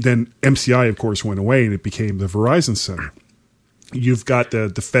 But then MCI, of course, went away and it became the Verizon Center. You've got the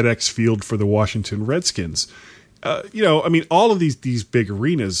FedEx Field for the Washington Redskins. All of these big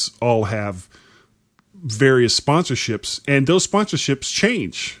arenas all have various sponsorships, and those sponsorships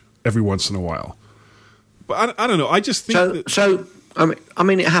change every once in a while. But I don't know. I just think it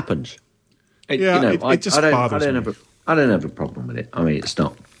happens. It just bothers me. I don't have a problem with it. It's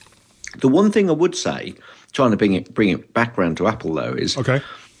not. The one thing I would say, trying to bring it back around to Apple, though, is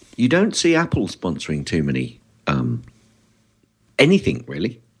you don't see Apple sponsoring too many anything,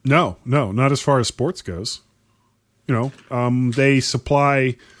 really. No, not as far as sports goes. They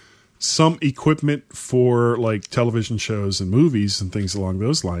supply some equipment for like television shows and movies and things along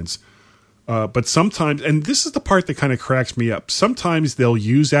those lines. But sometimes, and this is the part that kind of cracks me up, sometimes they'll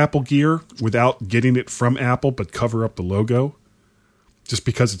use Apple gear without getting it from Apple, but cover up the logo just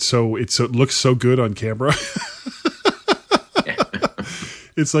because it looks so good on camera.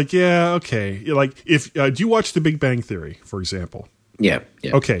 It's like, yeah, okay. Like, if do you watch The Big Bang Theory, for example? Yeah.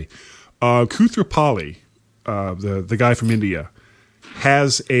 Okay. Koothrappali, the guy from India,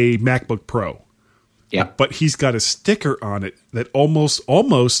 has a MacBook Pro. Yeah. But he's got a sticker on it that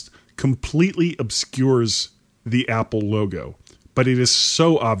almost completely obscures the Apple logo. But it is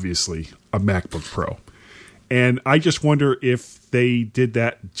so obviously a MacBook Pro. And I just wonder if they did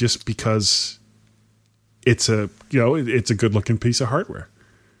that just because it's a good looking piece of hardware.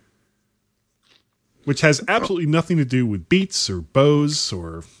 Which has absolutely nothing to do with Beats or Bose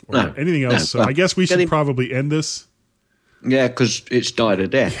or anything else. So I guess we should probably end this. Yeah, because it's died a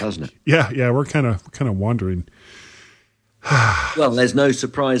death, hasn't it? Yeah, we're kind of wandering. Well, there's no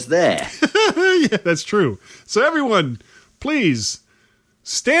surprise there. Yeah, that's true. So everyone, please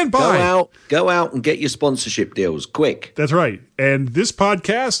stand by. Go out and get your sponsorship deals quick. That's right. And this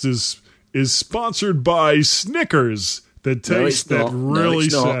podcast is sponsored by Snickers. The taste that really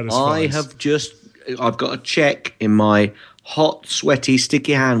satisfies. I've got a check in my hot, sweaty,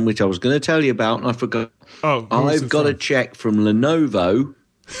 sticky hand, which I was going to tell you about, and I forgot. I've got a check from Lenovo.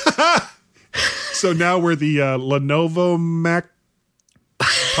 So now we're the Lenovo Mac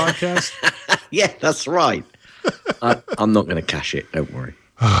podcast? Yeah, that's right. I'm not going to cash it, don't worry.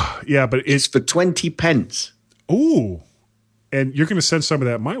 Yeah, but it's for 20 pence. Ooh. And you're going to send some of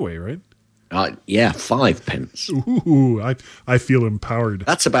that my way, right? Yeah, 5 pence. Ooh, I feel empowered.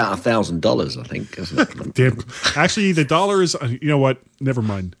 That's about $1,000, I think, isn't it? Damn. Actually, the dollar is. You know what? Never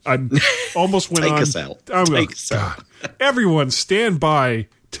mind. I almost went Take on. us out. Take us out. Everyone, stand by.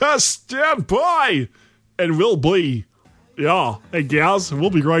 Just stand by, and we'll be. Yeah, hey gals, we'll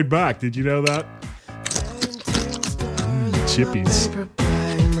be right back. Did you know that? Chippies.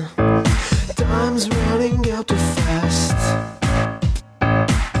 Time's running out too fast.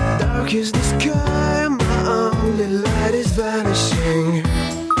 Dark is the sky, my only light is vanishing.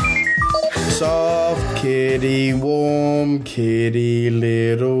 Soft kitty, warm kitty,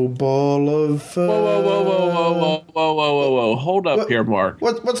 little ball of fur. Whoa. Hold up here, Mark.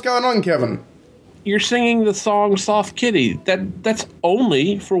 What's going on, Kevin? You're singing the song Soft Kitty. That's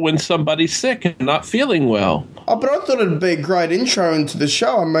only for when somebody's sick and not feeling well. Oh, but I thought it'd be a great intro into the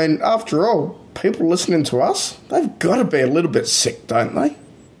show. I mean, after all, people listening to us, they've got to be a little bit sick, don't they?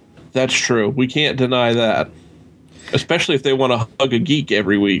 That's true. We can't deny that. Especially if they want to hug a geek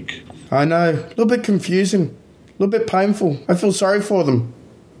every week. I know. A little bit confusing. A little bit painful. I feel sorry for them.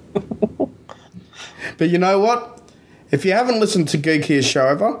 But you know what? If you haven't listened to Geekiest Show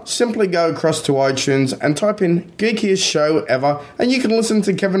Ever, simply go across to iTunes and type in Geekiest Show Ever, and you can listen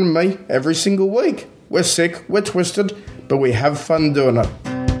to Kevin and me every single week. We're sick, we're twisted, but we have fun doing it.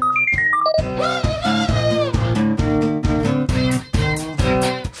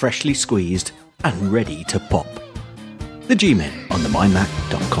 Freshly squeezed and ready to pop. The G-Men on the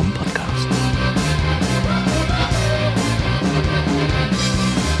mymac.com podcast.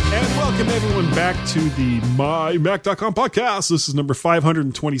 And welcome everyone back to the mymac.com podcast. This is number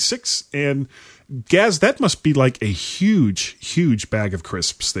 526. And Gaz, that must be like a huge bag of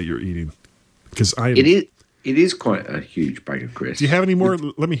crisps that you're eating. Because It is quite a huge bag of crisps. Do you have any more?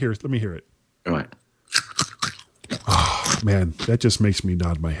 Let me hear it. All right. Oh, man, that just makes me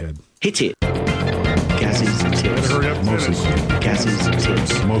nod my head. Hit it. Gaz's tips. Hurry up, Mostly. Gaz's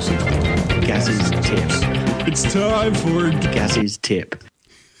tips. Mostly. Gaz's tips. It's time for Gaz's tip.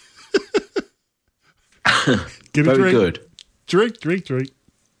 Get a Very drink. good.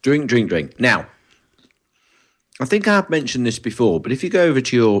 Drink. Now, I think I have mentioned this before, but if you go over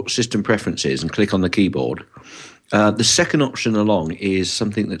to your system preferences and click on the keyboard, the second option along is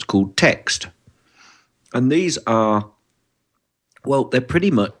something that's called text. And these are, well, they're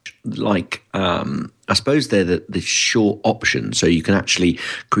pretty much like, I suppose they're the short option. So you can actually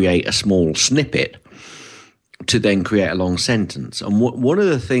create a small snippet to then create a long sentence. And one of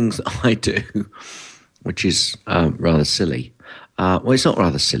the things that I do, which is rather silly, well, it's not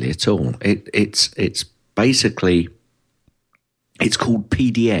rather silly at all. It's basically, it's called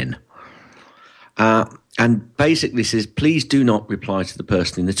PDN. And basically says, please do not reply to the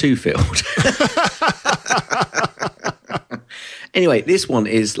person in the to field. Anyway, this one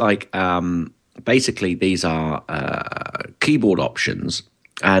is like, basically these are keyboard options.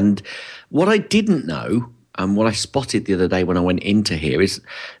 And what I didn't know, and what I spotted the other day when I went into here, is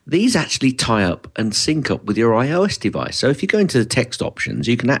these actually tie up and sync up with your iOS device. So if you go into the text options,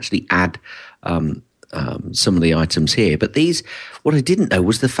 you can actually add some of the items here. But these, what I didn't know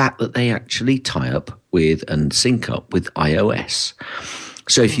was the fact that they actually tie up with and sync up with iOS.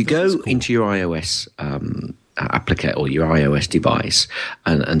 So if you go into your iOS application or your iOS device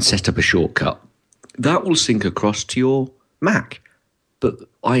and set up a shortcut, that will sync across to your Mac. But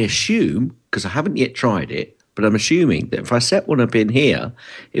I assume, because I haven't yet tried it, but I'm assuming that if I set one up in here,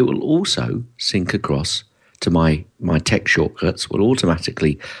 it will also sync across to my text shortcuts, will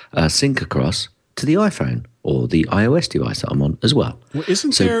automatically sync across to the iPhone or the iOS device that I'm on as well. Well,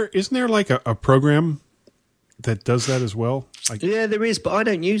 isn't there like a program that does that as well? Yeah, there is, but I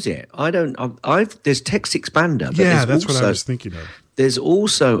don't use it. There's Text Expander. But yeah, that's what I was thinking of. There's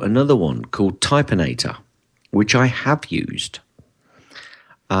also another one called Typinator, which I have used.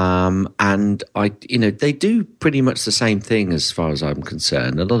 And they do pretty much the same thing as far as I'm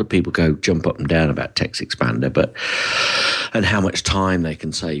concerned. A lot of people jump up and down about Text Expander, and how much time they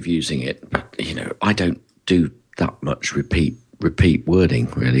can save using it. But, I don't do that much repeat wording,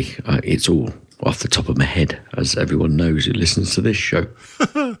 really. It's all off the top of my head, as everyone knows who listens to this show.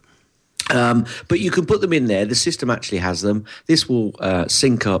 But you can put them in there. The system actually has them. This will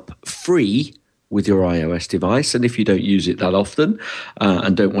sync up free with your iOS device. And if you don't use it that often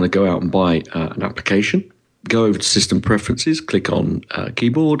and don't want to go out and buy an application, go over to System Preferences, click on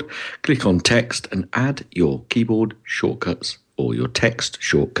Keyboard, click on Text, and add your keyboard shortcuts or your text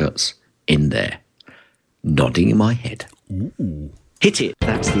shortcuts in there. Nodding in my head. Ooh. Hit it.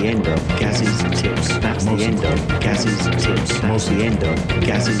 That's the end of Gaz's tips. That's the end of Gaz's tips. That's the end of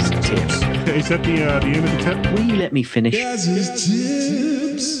Gaz's tips. Is that the end of the tip? Will you let me finish? Gaz's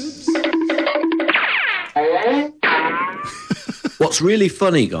tips. What's really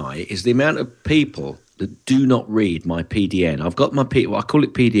funny, Guy, is the amount of people that do not read my PDN. I've got my I call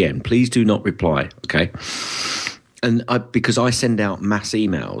it PDN. Please do not reply. Okay. And because I send out mass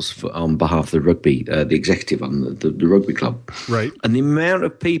emails on behalf of the rugby, the executive on the rugby club. Right. And the amount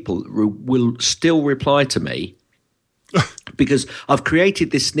of people will still reply to me because I've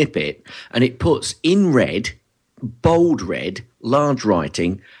created this snippet and it puts in red, bold red, large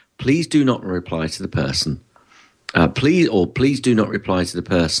writing, please do not reply to the person. Please do not reply to the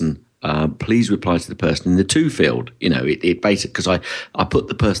person. Please reply to the person in the to field. You know, it basically, because I put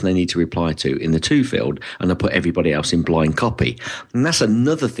the person they need to reply to in the to field and I put everybody else in blind copy. And that's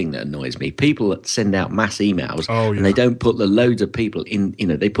another thing that annoys me. People that send out mass emails and they don't put the loads of people in, you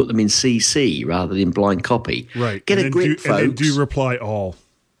know, they put them in CC rather than blind copy. Right. Get a grip, folks. And then do reply all.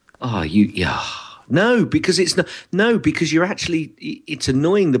 Oh, No, because it's not. No, because you're actually. It's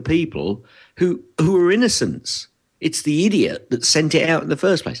annoying the people who are innocents. It's the idiot that sent it out in the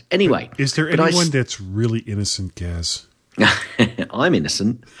first place. Anyway, is there anyone that's really innocent, Gaz? I'm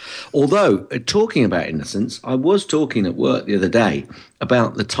innocent. Although, talking about innocence, I was talking at work the other day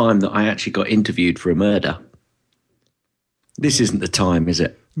about the time that I actually got interviewed for a murder. This isn't the time, is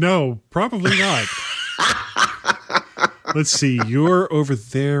it? No, probably not. Let's see. You're over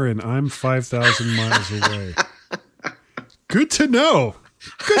there and I'm 5,000 miles away. Good to know.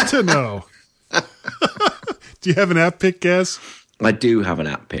 Good to know. Do you have an app pick, Gaz? I do have an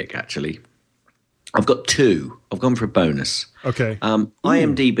app pick, actually. I've got two. I've gone for a bonus. Okay.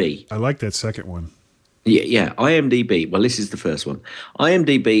 IMDb. I like that second one. Yeah, IMDb. Well, this is the first one.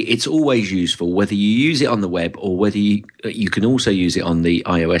 IMDb, it's always useful, whether you use it on the web or whether you can also use it on the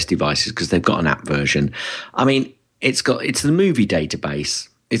iOS devices because they've got an app version. I mean, it's the movie database.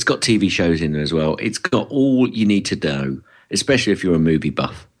 It's got TV shows in there as well. It's got all you need to know, especially if you're a movie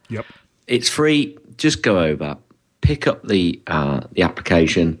buff. Yep. It's free. Just go over, pick up the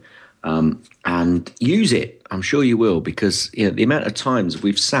application, and use it. I'm sure you will, because the amount of times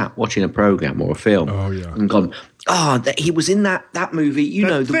we've sat watching a program or a film and gone, he was in that movie.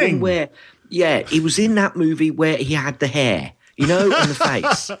 The one where, he was in that movie where he had the hair, on the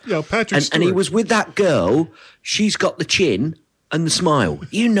face. Patrick Stewart. And he was with that girl. She's got the chin and the smile.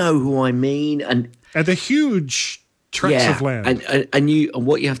 You know who I mean. And the huge tracts of land. And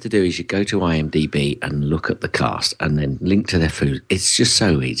what you have to do is you go to IMDb and look at the cast and then link to their food. It's just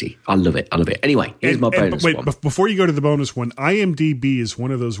so easy. I love it. Anyway, here's my bonus one. Before you go to the bonus one, IMDb is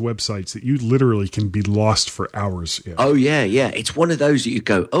one of those websites that you literally can be lost for hours in. Oh, yeah. It's one of those that you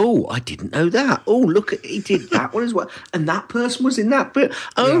go, oh, I didn't know that. Oh, look, he did that one as well. And that person was in that bit.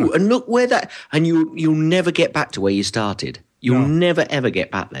 Oh, and look where that... And you'll never get back to where you started. You'll never, ever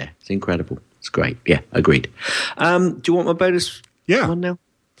get back there. It's incredible. It's great. Yeah, agreed. Do you want my bonus one now?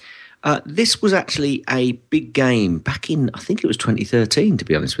 This was actually a big game back in, I think it was 2013, to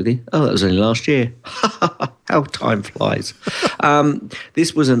be honest with you. Oh, that was only last year. How time flies.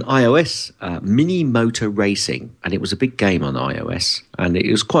 This was an iOS mini motor racing, and it was a big game on iOS, and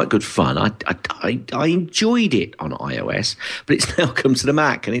it was quite good fun. I enjoyed it on iOS, but it's now come to the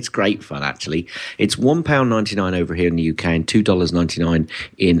Mac, and it's great fun, actually. It's £1.99 over here in the UK and $2.99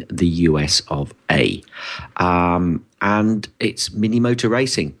 in the US of A. And it's mini motor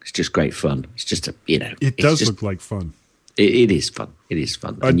racing. It's just great fun. It's just it does look like fun. It is fun. It is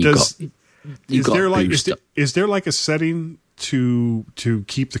fun. And is there like a setting to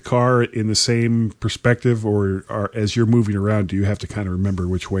keep the car in the same perspective, or as you're moving around, do you have to kind of remember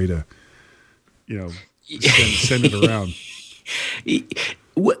which way to, send it around?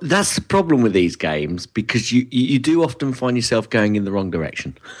 That's the problem with these games, because you do often find yourself going in the wrong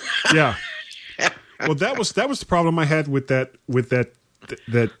direction. Yeah. Well, that was the problem I had with that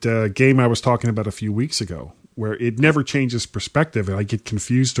game I was talking about a few weeks ago, where it never changes perspective, and I get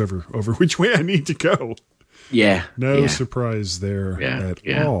confused over which way I need to go. Yeah, no surprise there at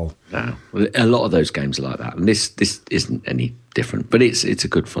all. No, a lot of those games are like that, and this isn't any different. But it's a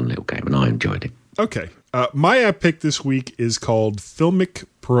good, fun little game, and I enjoyed it. Okay, my app pick this week is called Filmic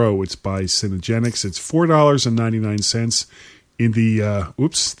Pro. It's by Cinegenics. It's $4.99. In the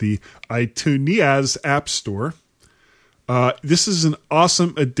iTunes App Store. This is an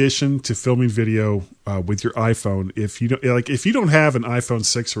awesome addition to filming video with your iPhone. If you don't have an iPhone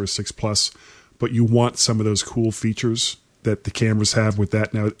 6 or a 6 Plus, but you want some of those cool features that the cameras have with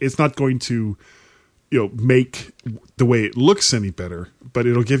that, now it's not going to make the way it looks any better, but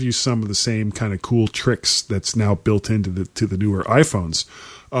it'll give you some of the same kind of cool tricks that's now built into the newer iPhones.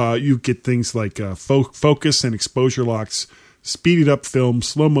 You get things like focus and exposure locks, speeded up film,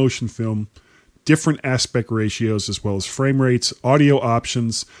 slow motion film, different aspect ratios as well as frame rates, audio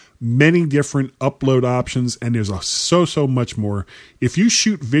options, many different upload options, and there's so much more. If you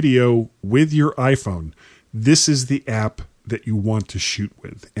shoot video with your iPhone, this is the app that you want to shoot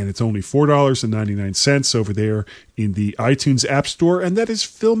with. And it's only $4.99 over there in the iTunes App Store, and that is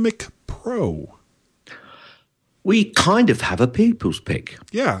Filmic Pro. We kind of have a people's pick.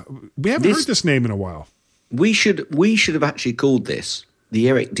 Yeah, we haven't heard this name in a while. We should have actually called this the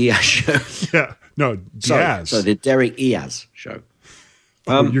Eric Diaz Show. Yeah, no, Diaz. So the Derek Diaz Show.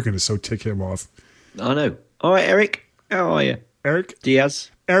 You're going to so tick him off. I know. All right, Eric, how are you? Eric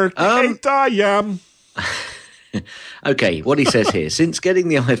Diaz. Eric, I am. Okay, what he says here: since getting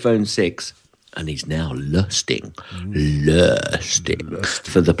the iPhone 6. And he's now lusting for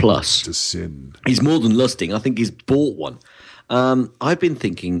the Plus. To sin. He's more than lusting. I think he's bought one. I've been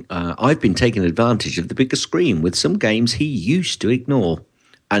taking advantage of the bigger screen with some games he used to ignore.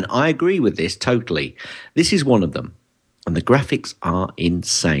 And I agree with this totally. This is one of them. And the graphics are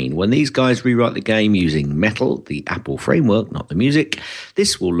insane. When these guys rewrite the game using Metal, the Apple framework, not the music,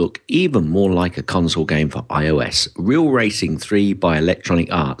 this will look even more like a console game for iOS. Real Racing 3 by Electronic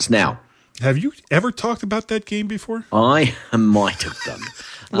Arts. Now, have you ever talked about that game before? I might have done.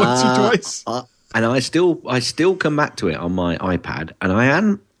 Once or twice. And I still come back to it on my iPad, and I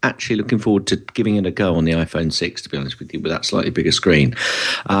am actually looking forward to giving it a go on the iPhone 6, to be honest with you, with that slightly bigger screen.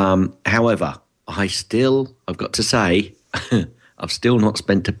 However, I've got to say, I've still not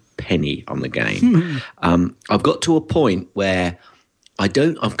spent a penny on the game. I've got to a point where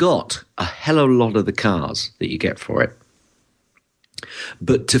I've got a hell of a lot of the cars that you get for it.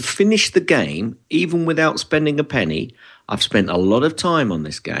 But to finish the game, even without spending a penny, I've spent a lot of time on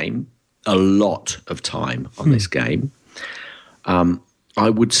this game. I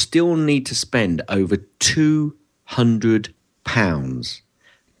would still need to spend over £200.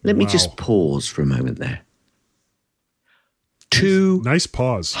 Let me just pause for a moment there. Nice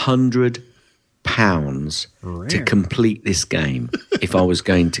pause. £200 to complete this game if I was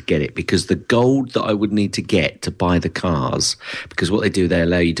going to get it, because the gold that I would need to get to buy the cars, because what they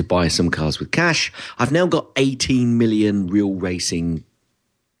allow you to buy some cars with cash. I've now got 18 million Real Racing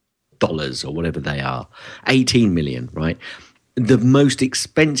dollars or whatever they are. 18 million, right? The most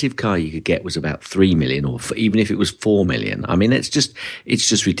expensive car you could get was about 3 million, or even if it was 4 million. I mean, it's just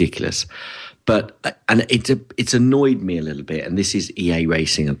ridiculous. But it's annoyed me a little bit, and this is EA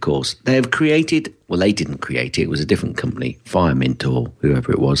Racing, of course. They have created, well, they didn't create it. It was a different company, Firemint or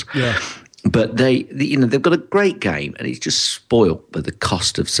whoever it was. Yeah. But they've got a great game, and it's just spoilt by the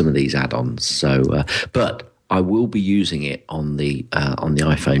cost of some of these add-ons. So, but I will be using it on the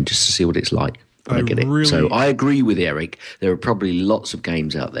iPhone just to see what it's like when I get it. So I agree with Eric. There are probably lots of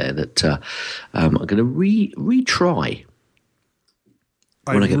games out there that I'm going to retry.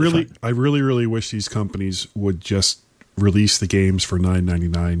 I really wish these companies would just release the games for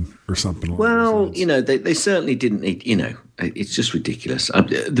 $9.99 or something. Well, they certainly didn't need. It's just ridiculous.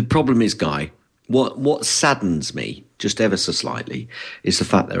 The problem is, Guy, what saddens me just ever so slightly is the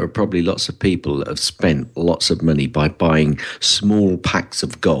fact there are probably lots of people that have spent lots of money by buying small packs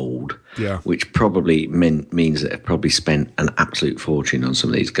of gold. Yeah. Which probably means that they've probably spent an absolute fortune on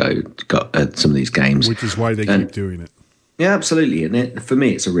some of these some of these games. Which is why they keep doing it. Yeah, absolutely. And for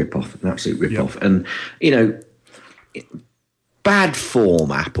me, it's a rip-off, an absolute rip-off. And, bad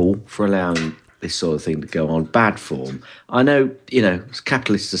form, Apple, for allowing this sort of thing to go on. Bad form. I know, it's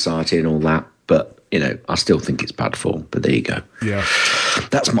capitalist society and all that, but, I still think it's bad form. But there you go. Yeah.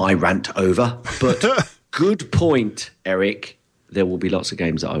 That's my rant over. But good point, Eric. There will be lots of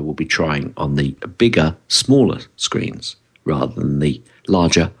games that I will be trying on the bigger, smaller screens rather than the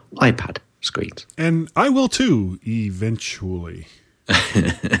larger iPad screens. And I will too, eventually.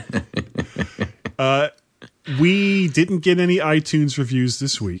 We didn't get any iTunes reviews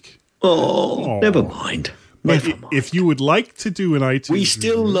this week. Oh, never mind. If you would like to do an iTunes we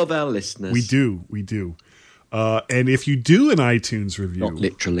still review, love our listeners. We do. And if you do an iTunes review, not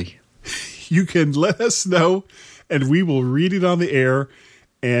literally, you can let us know and we will read it on the air.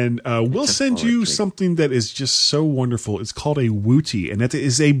 And we'll send you something that is just so wonderful. It's called a Wooty, and that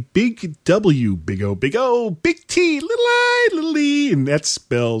is a big W, big O, big O, big T, little I, little E, and that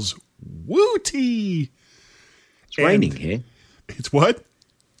spells Wooty. It's raining here. It's what?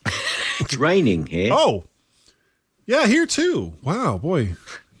 It's raining here. Oh, yeah, here too. Wow, boy. You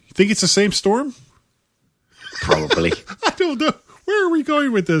think it's the same storm? Probably. I don't know. Where are we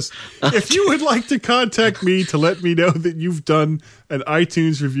going with this? If you would like to contact me to let me know that you've done an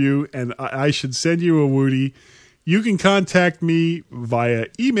iTunes review and I should send you a Woody, you can contact me via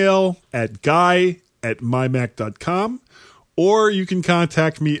email at guy@mymac.com, Or you can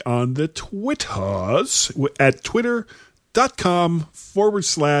contact me on the Twitters at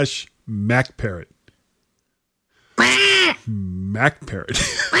twitter.com/MacParrot. MacParrot.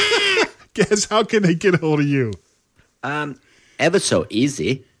 Guess how can they get a hold of you? Ever so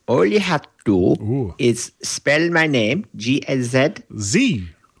easy. All you have to do is spell my name, G-A-Z. Z.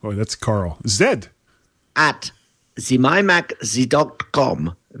 Oh, that's Carl. Z. At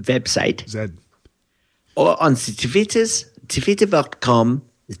themymac.com website. Z. Or on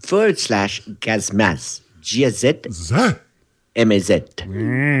twitter.com/gazmaz. G-A-Z. Z. M-A-Z.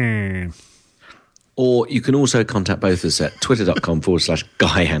 Or you can also contact both of us at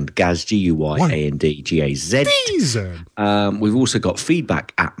twitter.com/guyandgaz, GUYANDGAZ. We've also got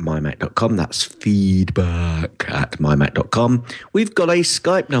feedback at mymac.com. That's feedback at mymac.com. We've got a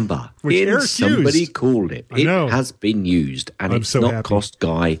Skype number. Which somebody called it. It has been used, and I'm it's so not happy. cost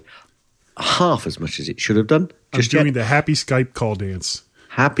Guy half as much as it should have done. I'm doing the happy Skype call dance.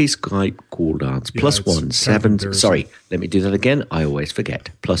 Happy Skype call dance. Yeah, Plus it's one, kind of 7. embarrassing. Sorry, let me do that again. I always forget.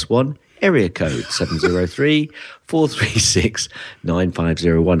 +1, area code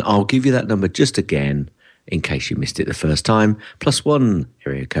 703-436-9501. I'll give you that number just again in case you missed it the first time. +1,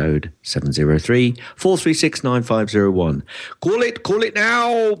 area code 703-436-9501. Call it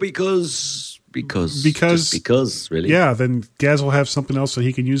now because really. Yeah, then Gaz will have something else that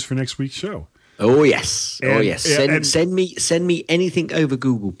he can use for next week's show. Oh yes, And- Send me anything over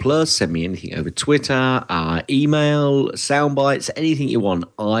Google Plus. Send me anything over Twitter, email, sound bites, anything you want.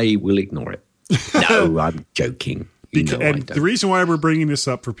 I will ignore it. No, I'm joking. You know I And don't. the reason why we're bringing this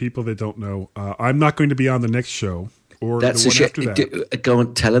up for people that don't know, I'm not going to be on the next show or That's the a one shit. after that. Go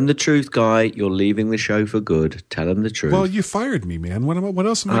on, tell him the truth, Guy. You're leaving the show for good. Tell him the truth. Well, you fired me, man. What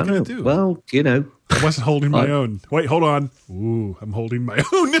else am I going know. to do? Well, you know, I wasn't holding my own. Wait, hold on. Ooh, I'm holding my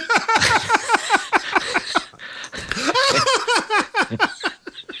own.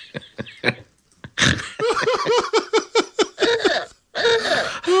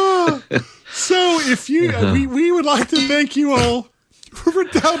 So if you, we would like to thank you all for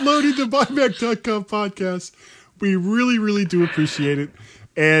downloading the MyMac.com podcast. We really, really do appreciate it.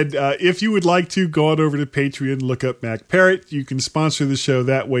 And if you would like to, go on over to Patreon, look up Mac Parrot. You can sponsor the show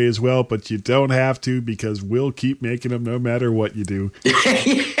that way as well, but you don't have to because we'll keep making them no matter what you do.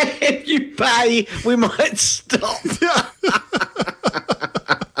 if you pay, we might stop.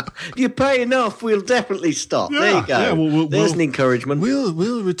 If you pay enough, we'll definitely stop. There you go. Yeah, There's an encouragement.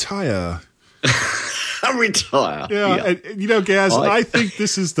 We'll retire. I'll retire. Yeah. And, you know, Gaz, I think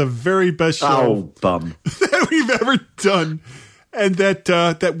this is the very best show bum. that we've ever done. And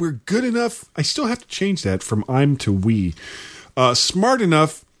that we're good enough. I still have to change that from I'm to we. Smart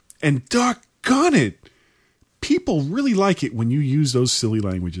enough, and doggone it, people really like it when you use those silly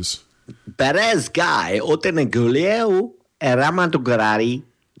languages. Perez Guy, Oteneguleo, Eramantugarari,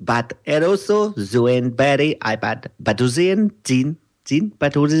 Bat Eroso, Zuen Berry, iPad, Batuzin, Tin,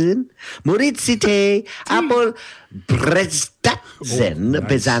 Batuzin, Muritzite, Apple, Brestatzen,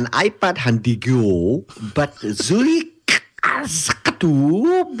 Bezan iPad Handigo, Bat Zulik.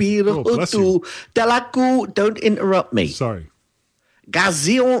 Askatu, Birotu, Dalaku, don't interrupt me. Sorry.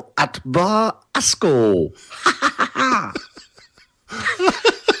 Gazion at Bar Asko.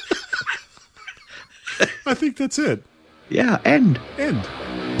 I think that's it. Yeah, end.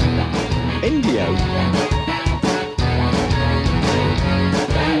 Endio.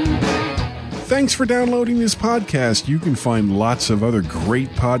 Thanks for downloading this podcast. You can find lots of other great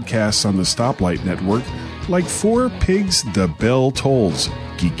podcasts on the Stoplight Network, like Four Pigs The Bell Tolls,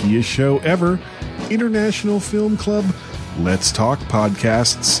 Geekiest Show Ever, International Film Club, Let's Talk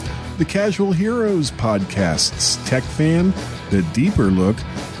Podcasts, The Casual Heroes Podcasts, Tech Fan, The Deeper Look,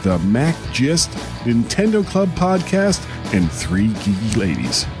 The Mac Gist, Nintendo Club Podcast, and Three Geeky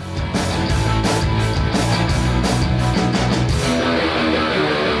Ladies.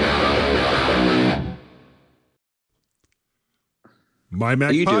 My Mac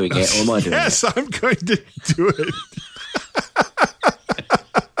Are you doing it or am I doing Yes, I'm going to do it.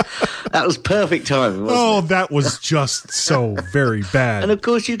 That was perfect timing, wasn't Oh, it? that was just so very bad. And of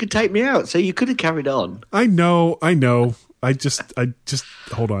course you could take me out, so you could have carried on. I know. I just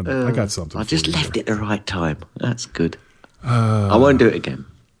hold on. I got something. I just for you left here. it the right time. That's good. I won't do it again.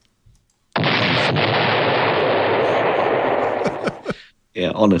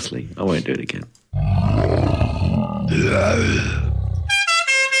 Yeah, honestly, I won't do it again.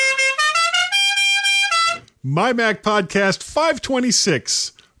 My Mac Podcast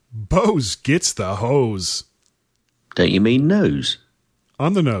 526. Bose gets the hose. Don't you mean nose?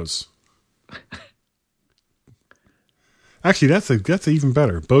 On the nose. Actually, that's even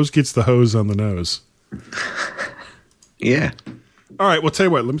better. Bose gets the hose on the nose. Yeah. All right. Well, tell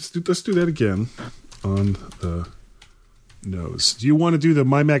you what. Let's do that again on the nose. Do you want to do the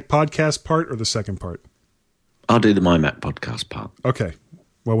My Mac podcast part or the second part? I'll do the My Mac podcast part. Okay.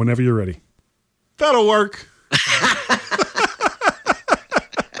 Well, whenever you're ready. That'll work.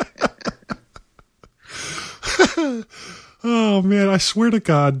 Oh man, I swear to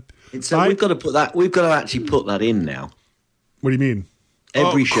God. So we've got to put that. We've got to actually put that in now. What do you mean?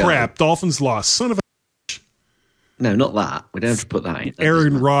 Every show. Crap! Dolphins lost. Son of a. No, not that. We don't have to put that in.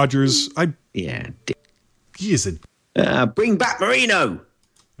 Aaron Rodgers. Yeah. He is a. Bring back Marino.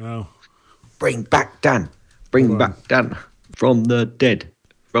 Oh. Bring back Dan. Bring back Dan from the dead.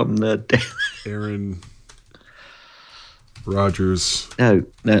 From the dead. Aaron Rodgers. No.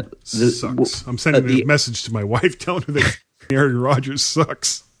 Sucks. I'm sending a message to my wife telling her that Aaron Rodgers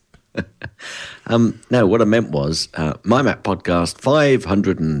sucks. No, what I meant was My Mac podcast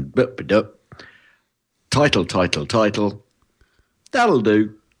 500 and title. That'll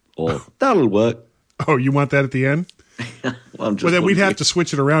do, or that'll work. Oh, you want that at the end? Well, then we'd have to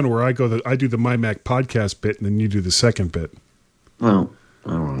switch it around where I do the My Mac podcast bit, and then you do the second bit. Well,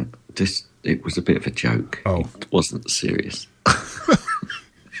 all right. It was a bit of a joke. Oh, it wasn't serious.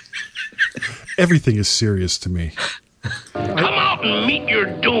 Everything is serious to me. Come out and meet your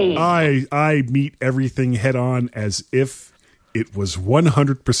doom. I meet everything head on as if it was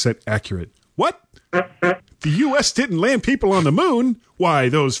 100% accurate. What? The U.S. didn't land people on the moon? Why,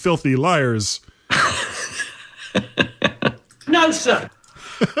 those filthy liars. No, sir.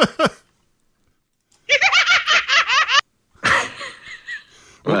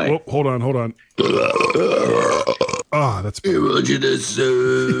 Right. Hold on. Ah, that's erogenous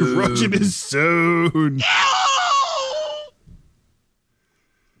zone. Erogenous zone.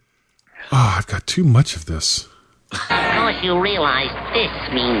 I've got too much of this. Of course you realize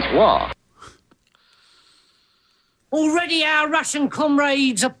this means war. Already our Russian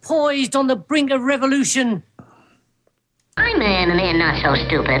comrades are poised on the brink of revolution. I'm man and they're not so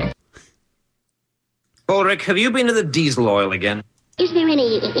stupid. Ulrich, have you been to the diesel oil again? Is there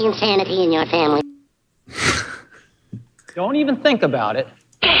any insanity in your family? Don't even think about it.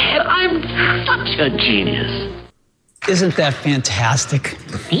 Dad, I'm such a genius. Isn't that fantastic?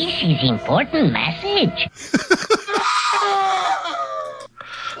 This is important message.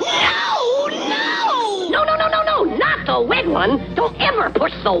 No, not the wet one. Don't ever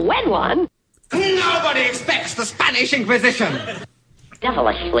push the wet one. Nobody expects the Spanish Inquisition.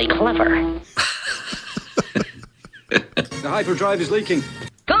 Devilishly clever. The hyperdrive is leaking.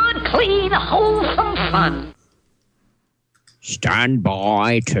 Good, clean, wholesome fun. Stand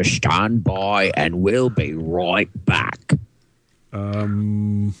by, and we'll be right back.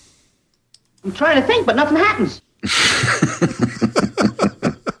 I'm trying to think, but nothing happens.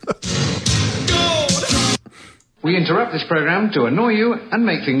 We interrupt this program to annoy you and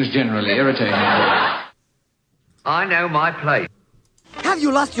make things generally irritating. I know my place. Have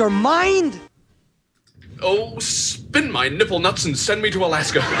you lost your mind? Oh, spin my nipple nuts and send me to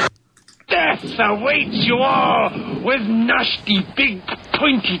Alaska. Death awaits you all with nasty, big,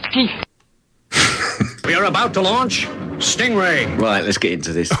 pointy teeth. We are about to launch Stingray. Right, let's get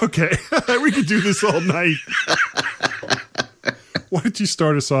into this. Okay, we could do this all night. Why don't you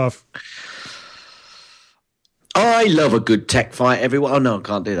start us off? I love a good tech fight, everyone. Oh, no, I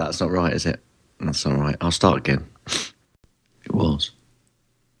can't do that. That's not right, is it? That's all right. I'll start again. It was.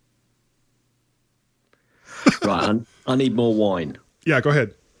 Right, I need more wine. Yeah, go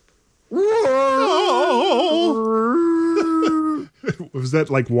ahead. Was that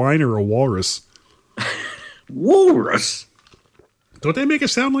like wine or a walrus? Walrus? Don't they make it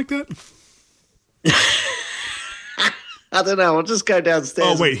sound like that? I don't know. I'll just go downstairs.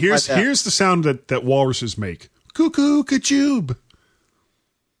 Oh, wait. Here's the sound that walruses make. Cuckoo, kachoob.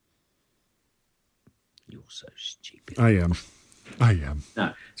 You're so stupid. I am.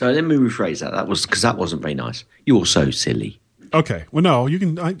 No. So let me rephrase that. That wasn't very nice. You're so silly. Okay. Well, no, you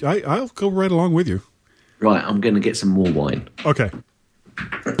can. I'll go right along with you. Right. I'm going to get some more wine. Okay.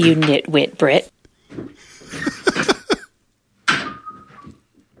 You nitwit, Brit.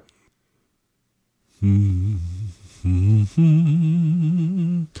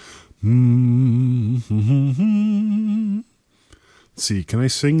 Let's see, can I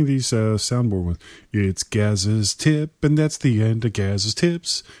sing these soundboard ones? It's Gaz's tip, and that's the end of Gaz's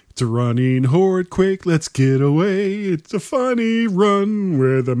tips. It's a running horde, quick, let's get away. It's a funny run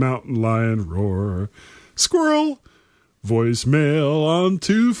where the mountain lion roar. Squirrel! Voicemail on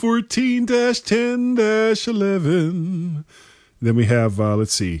 214-10-11. Then we have,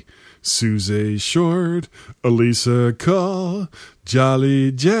 let's see, Suze Short, Elisa Call,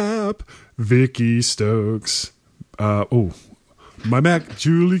 Jolly Jap, Vicky Stokes. My Mac,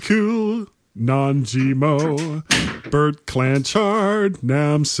 Julie Cool, Non-GMO, Bert Clanchard,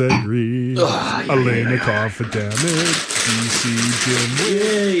 Nam Segri, Elena Confidamit, DC Jim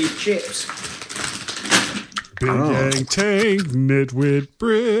Yay, chips. Big Yang Tank, Nitwit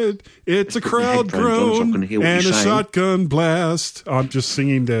Brit, it's a crowd groan, and a shotgun blast. I'm just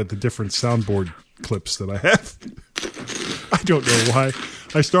singing the different soundboard clips that I have. I don't know why.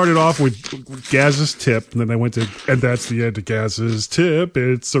 I started off with Gaz's tip, and then I went to, and that's the end of Gaz's tip.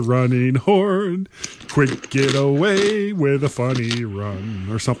 It's a running horn. Quick getaway with a funny run,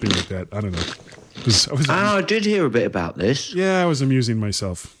 or something like that. I don't know. I did hear a bit about this. Yeah, I was amusing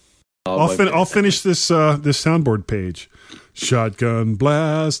myself. I'll finish this soundboard page. Shotgun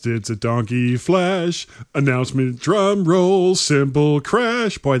blast, it's a donkey flash. Announcement drum roll, cymbal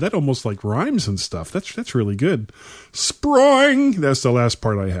crash. Boy, that almost like rhymes and stuff. That's really good. Sproing. That's the last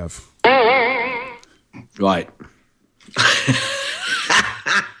part I have. Right.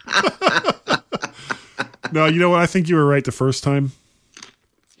 No, you know what? I think you were right the first time.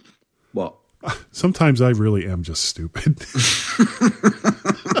 What? Sometimes I really am just stupid.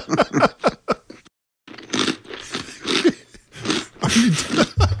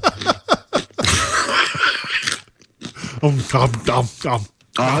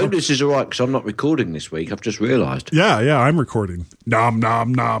 I hope this is all right because I'm not recording this week. I've just realised. Yeah, I'm recording. Nom,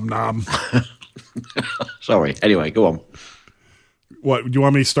 nom, nom, nom. Sorry. Anyway, go on. What, do you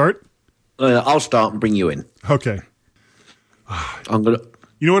want me to start? I'll start and bring you in. Okay. I'm gonna.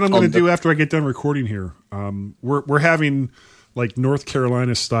 You know what I'm going to do after I get done recording here? We're having like North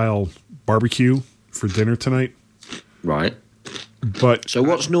Carolina style barbecue for dinner tonight. Right. But so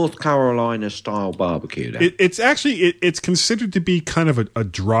what's North Carolina style barbecue then? It's actually it's considered to be kind of a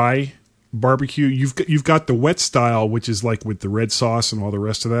dry barbecue. You've got the wet style, which is like with the red sauce and all the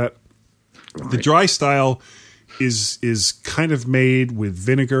rest of that. Right. The dry style is kind of made with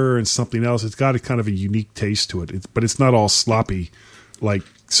vinegar and something else. It's got a kind of a unique taste to it. But it's not all sloppy like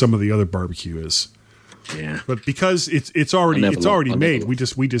some of the other barbecue is. Yeah. But because it's already made, we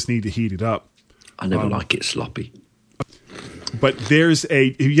just need to heat it up. I never like it sloppy. But there's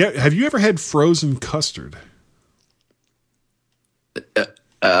have you ever had frozen custard?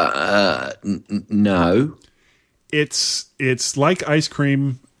 No. It's like ice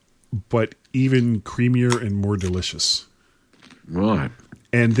cream, but even creamier and more delicious. Right.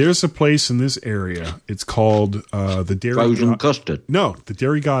 And there's a place in this area. It's called the Dairy Frozen Custard. No, the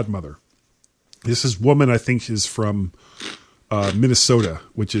Dairy Godmother. This woman, I think, is from Minnesota,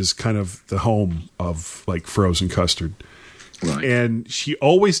 which is kind of the home of like frozen custard. Right. And she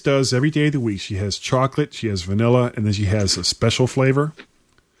always does every day of the week. She has chocolate, she has vanilla, and then she has a special flavor.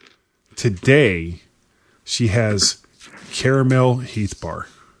 Today, she has caramel Heath bar.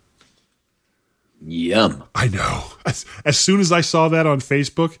 Yum. I know. As soon as I saw that on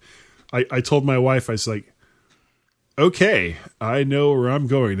Facebook, I told my wife, I was like, okay, I know where I'm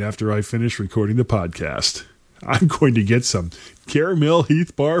going after I finish recording the podcast. I'm going to get some caramel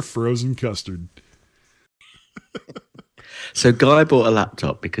Heath bar frozen custard. So Guy bought a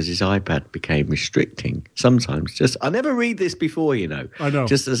laptop because his iPad became restricting. Sometimes I never read this before, you know. I know.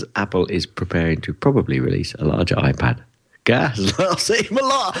 Just as Apple is preparing to probably release a larger iPad. Gas, I'll see him a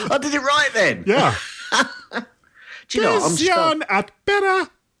lot. I did it right then. Yeah. Do you know, I'm at better.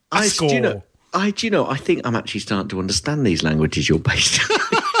 I think I'm actually starting to understand these languages you're based on.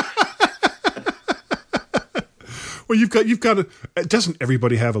 Well, you've got doesn't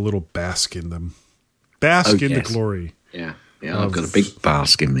everybody have a little bask in them? Bask in the glory. Yeah, I've got a big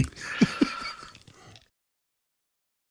bask in me.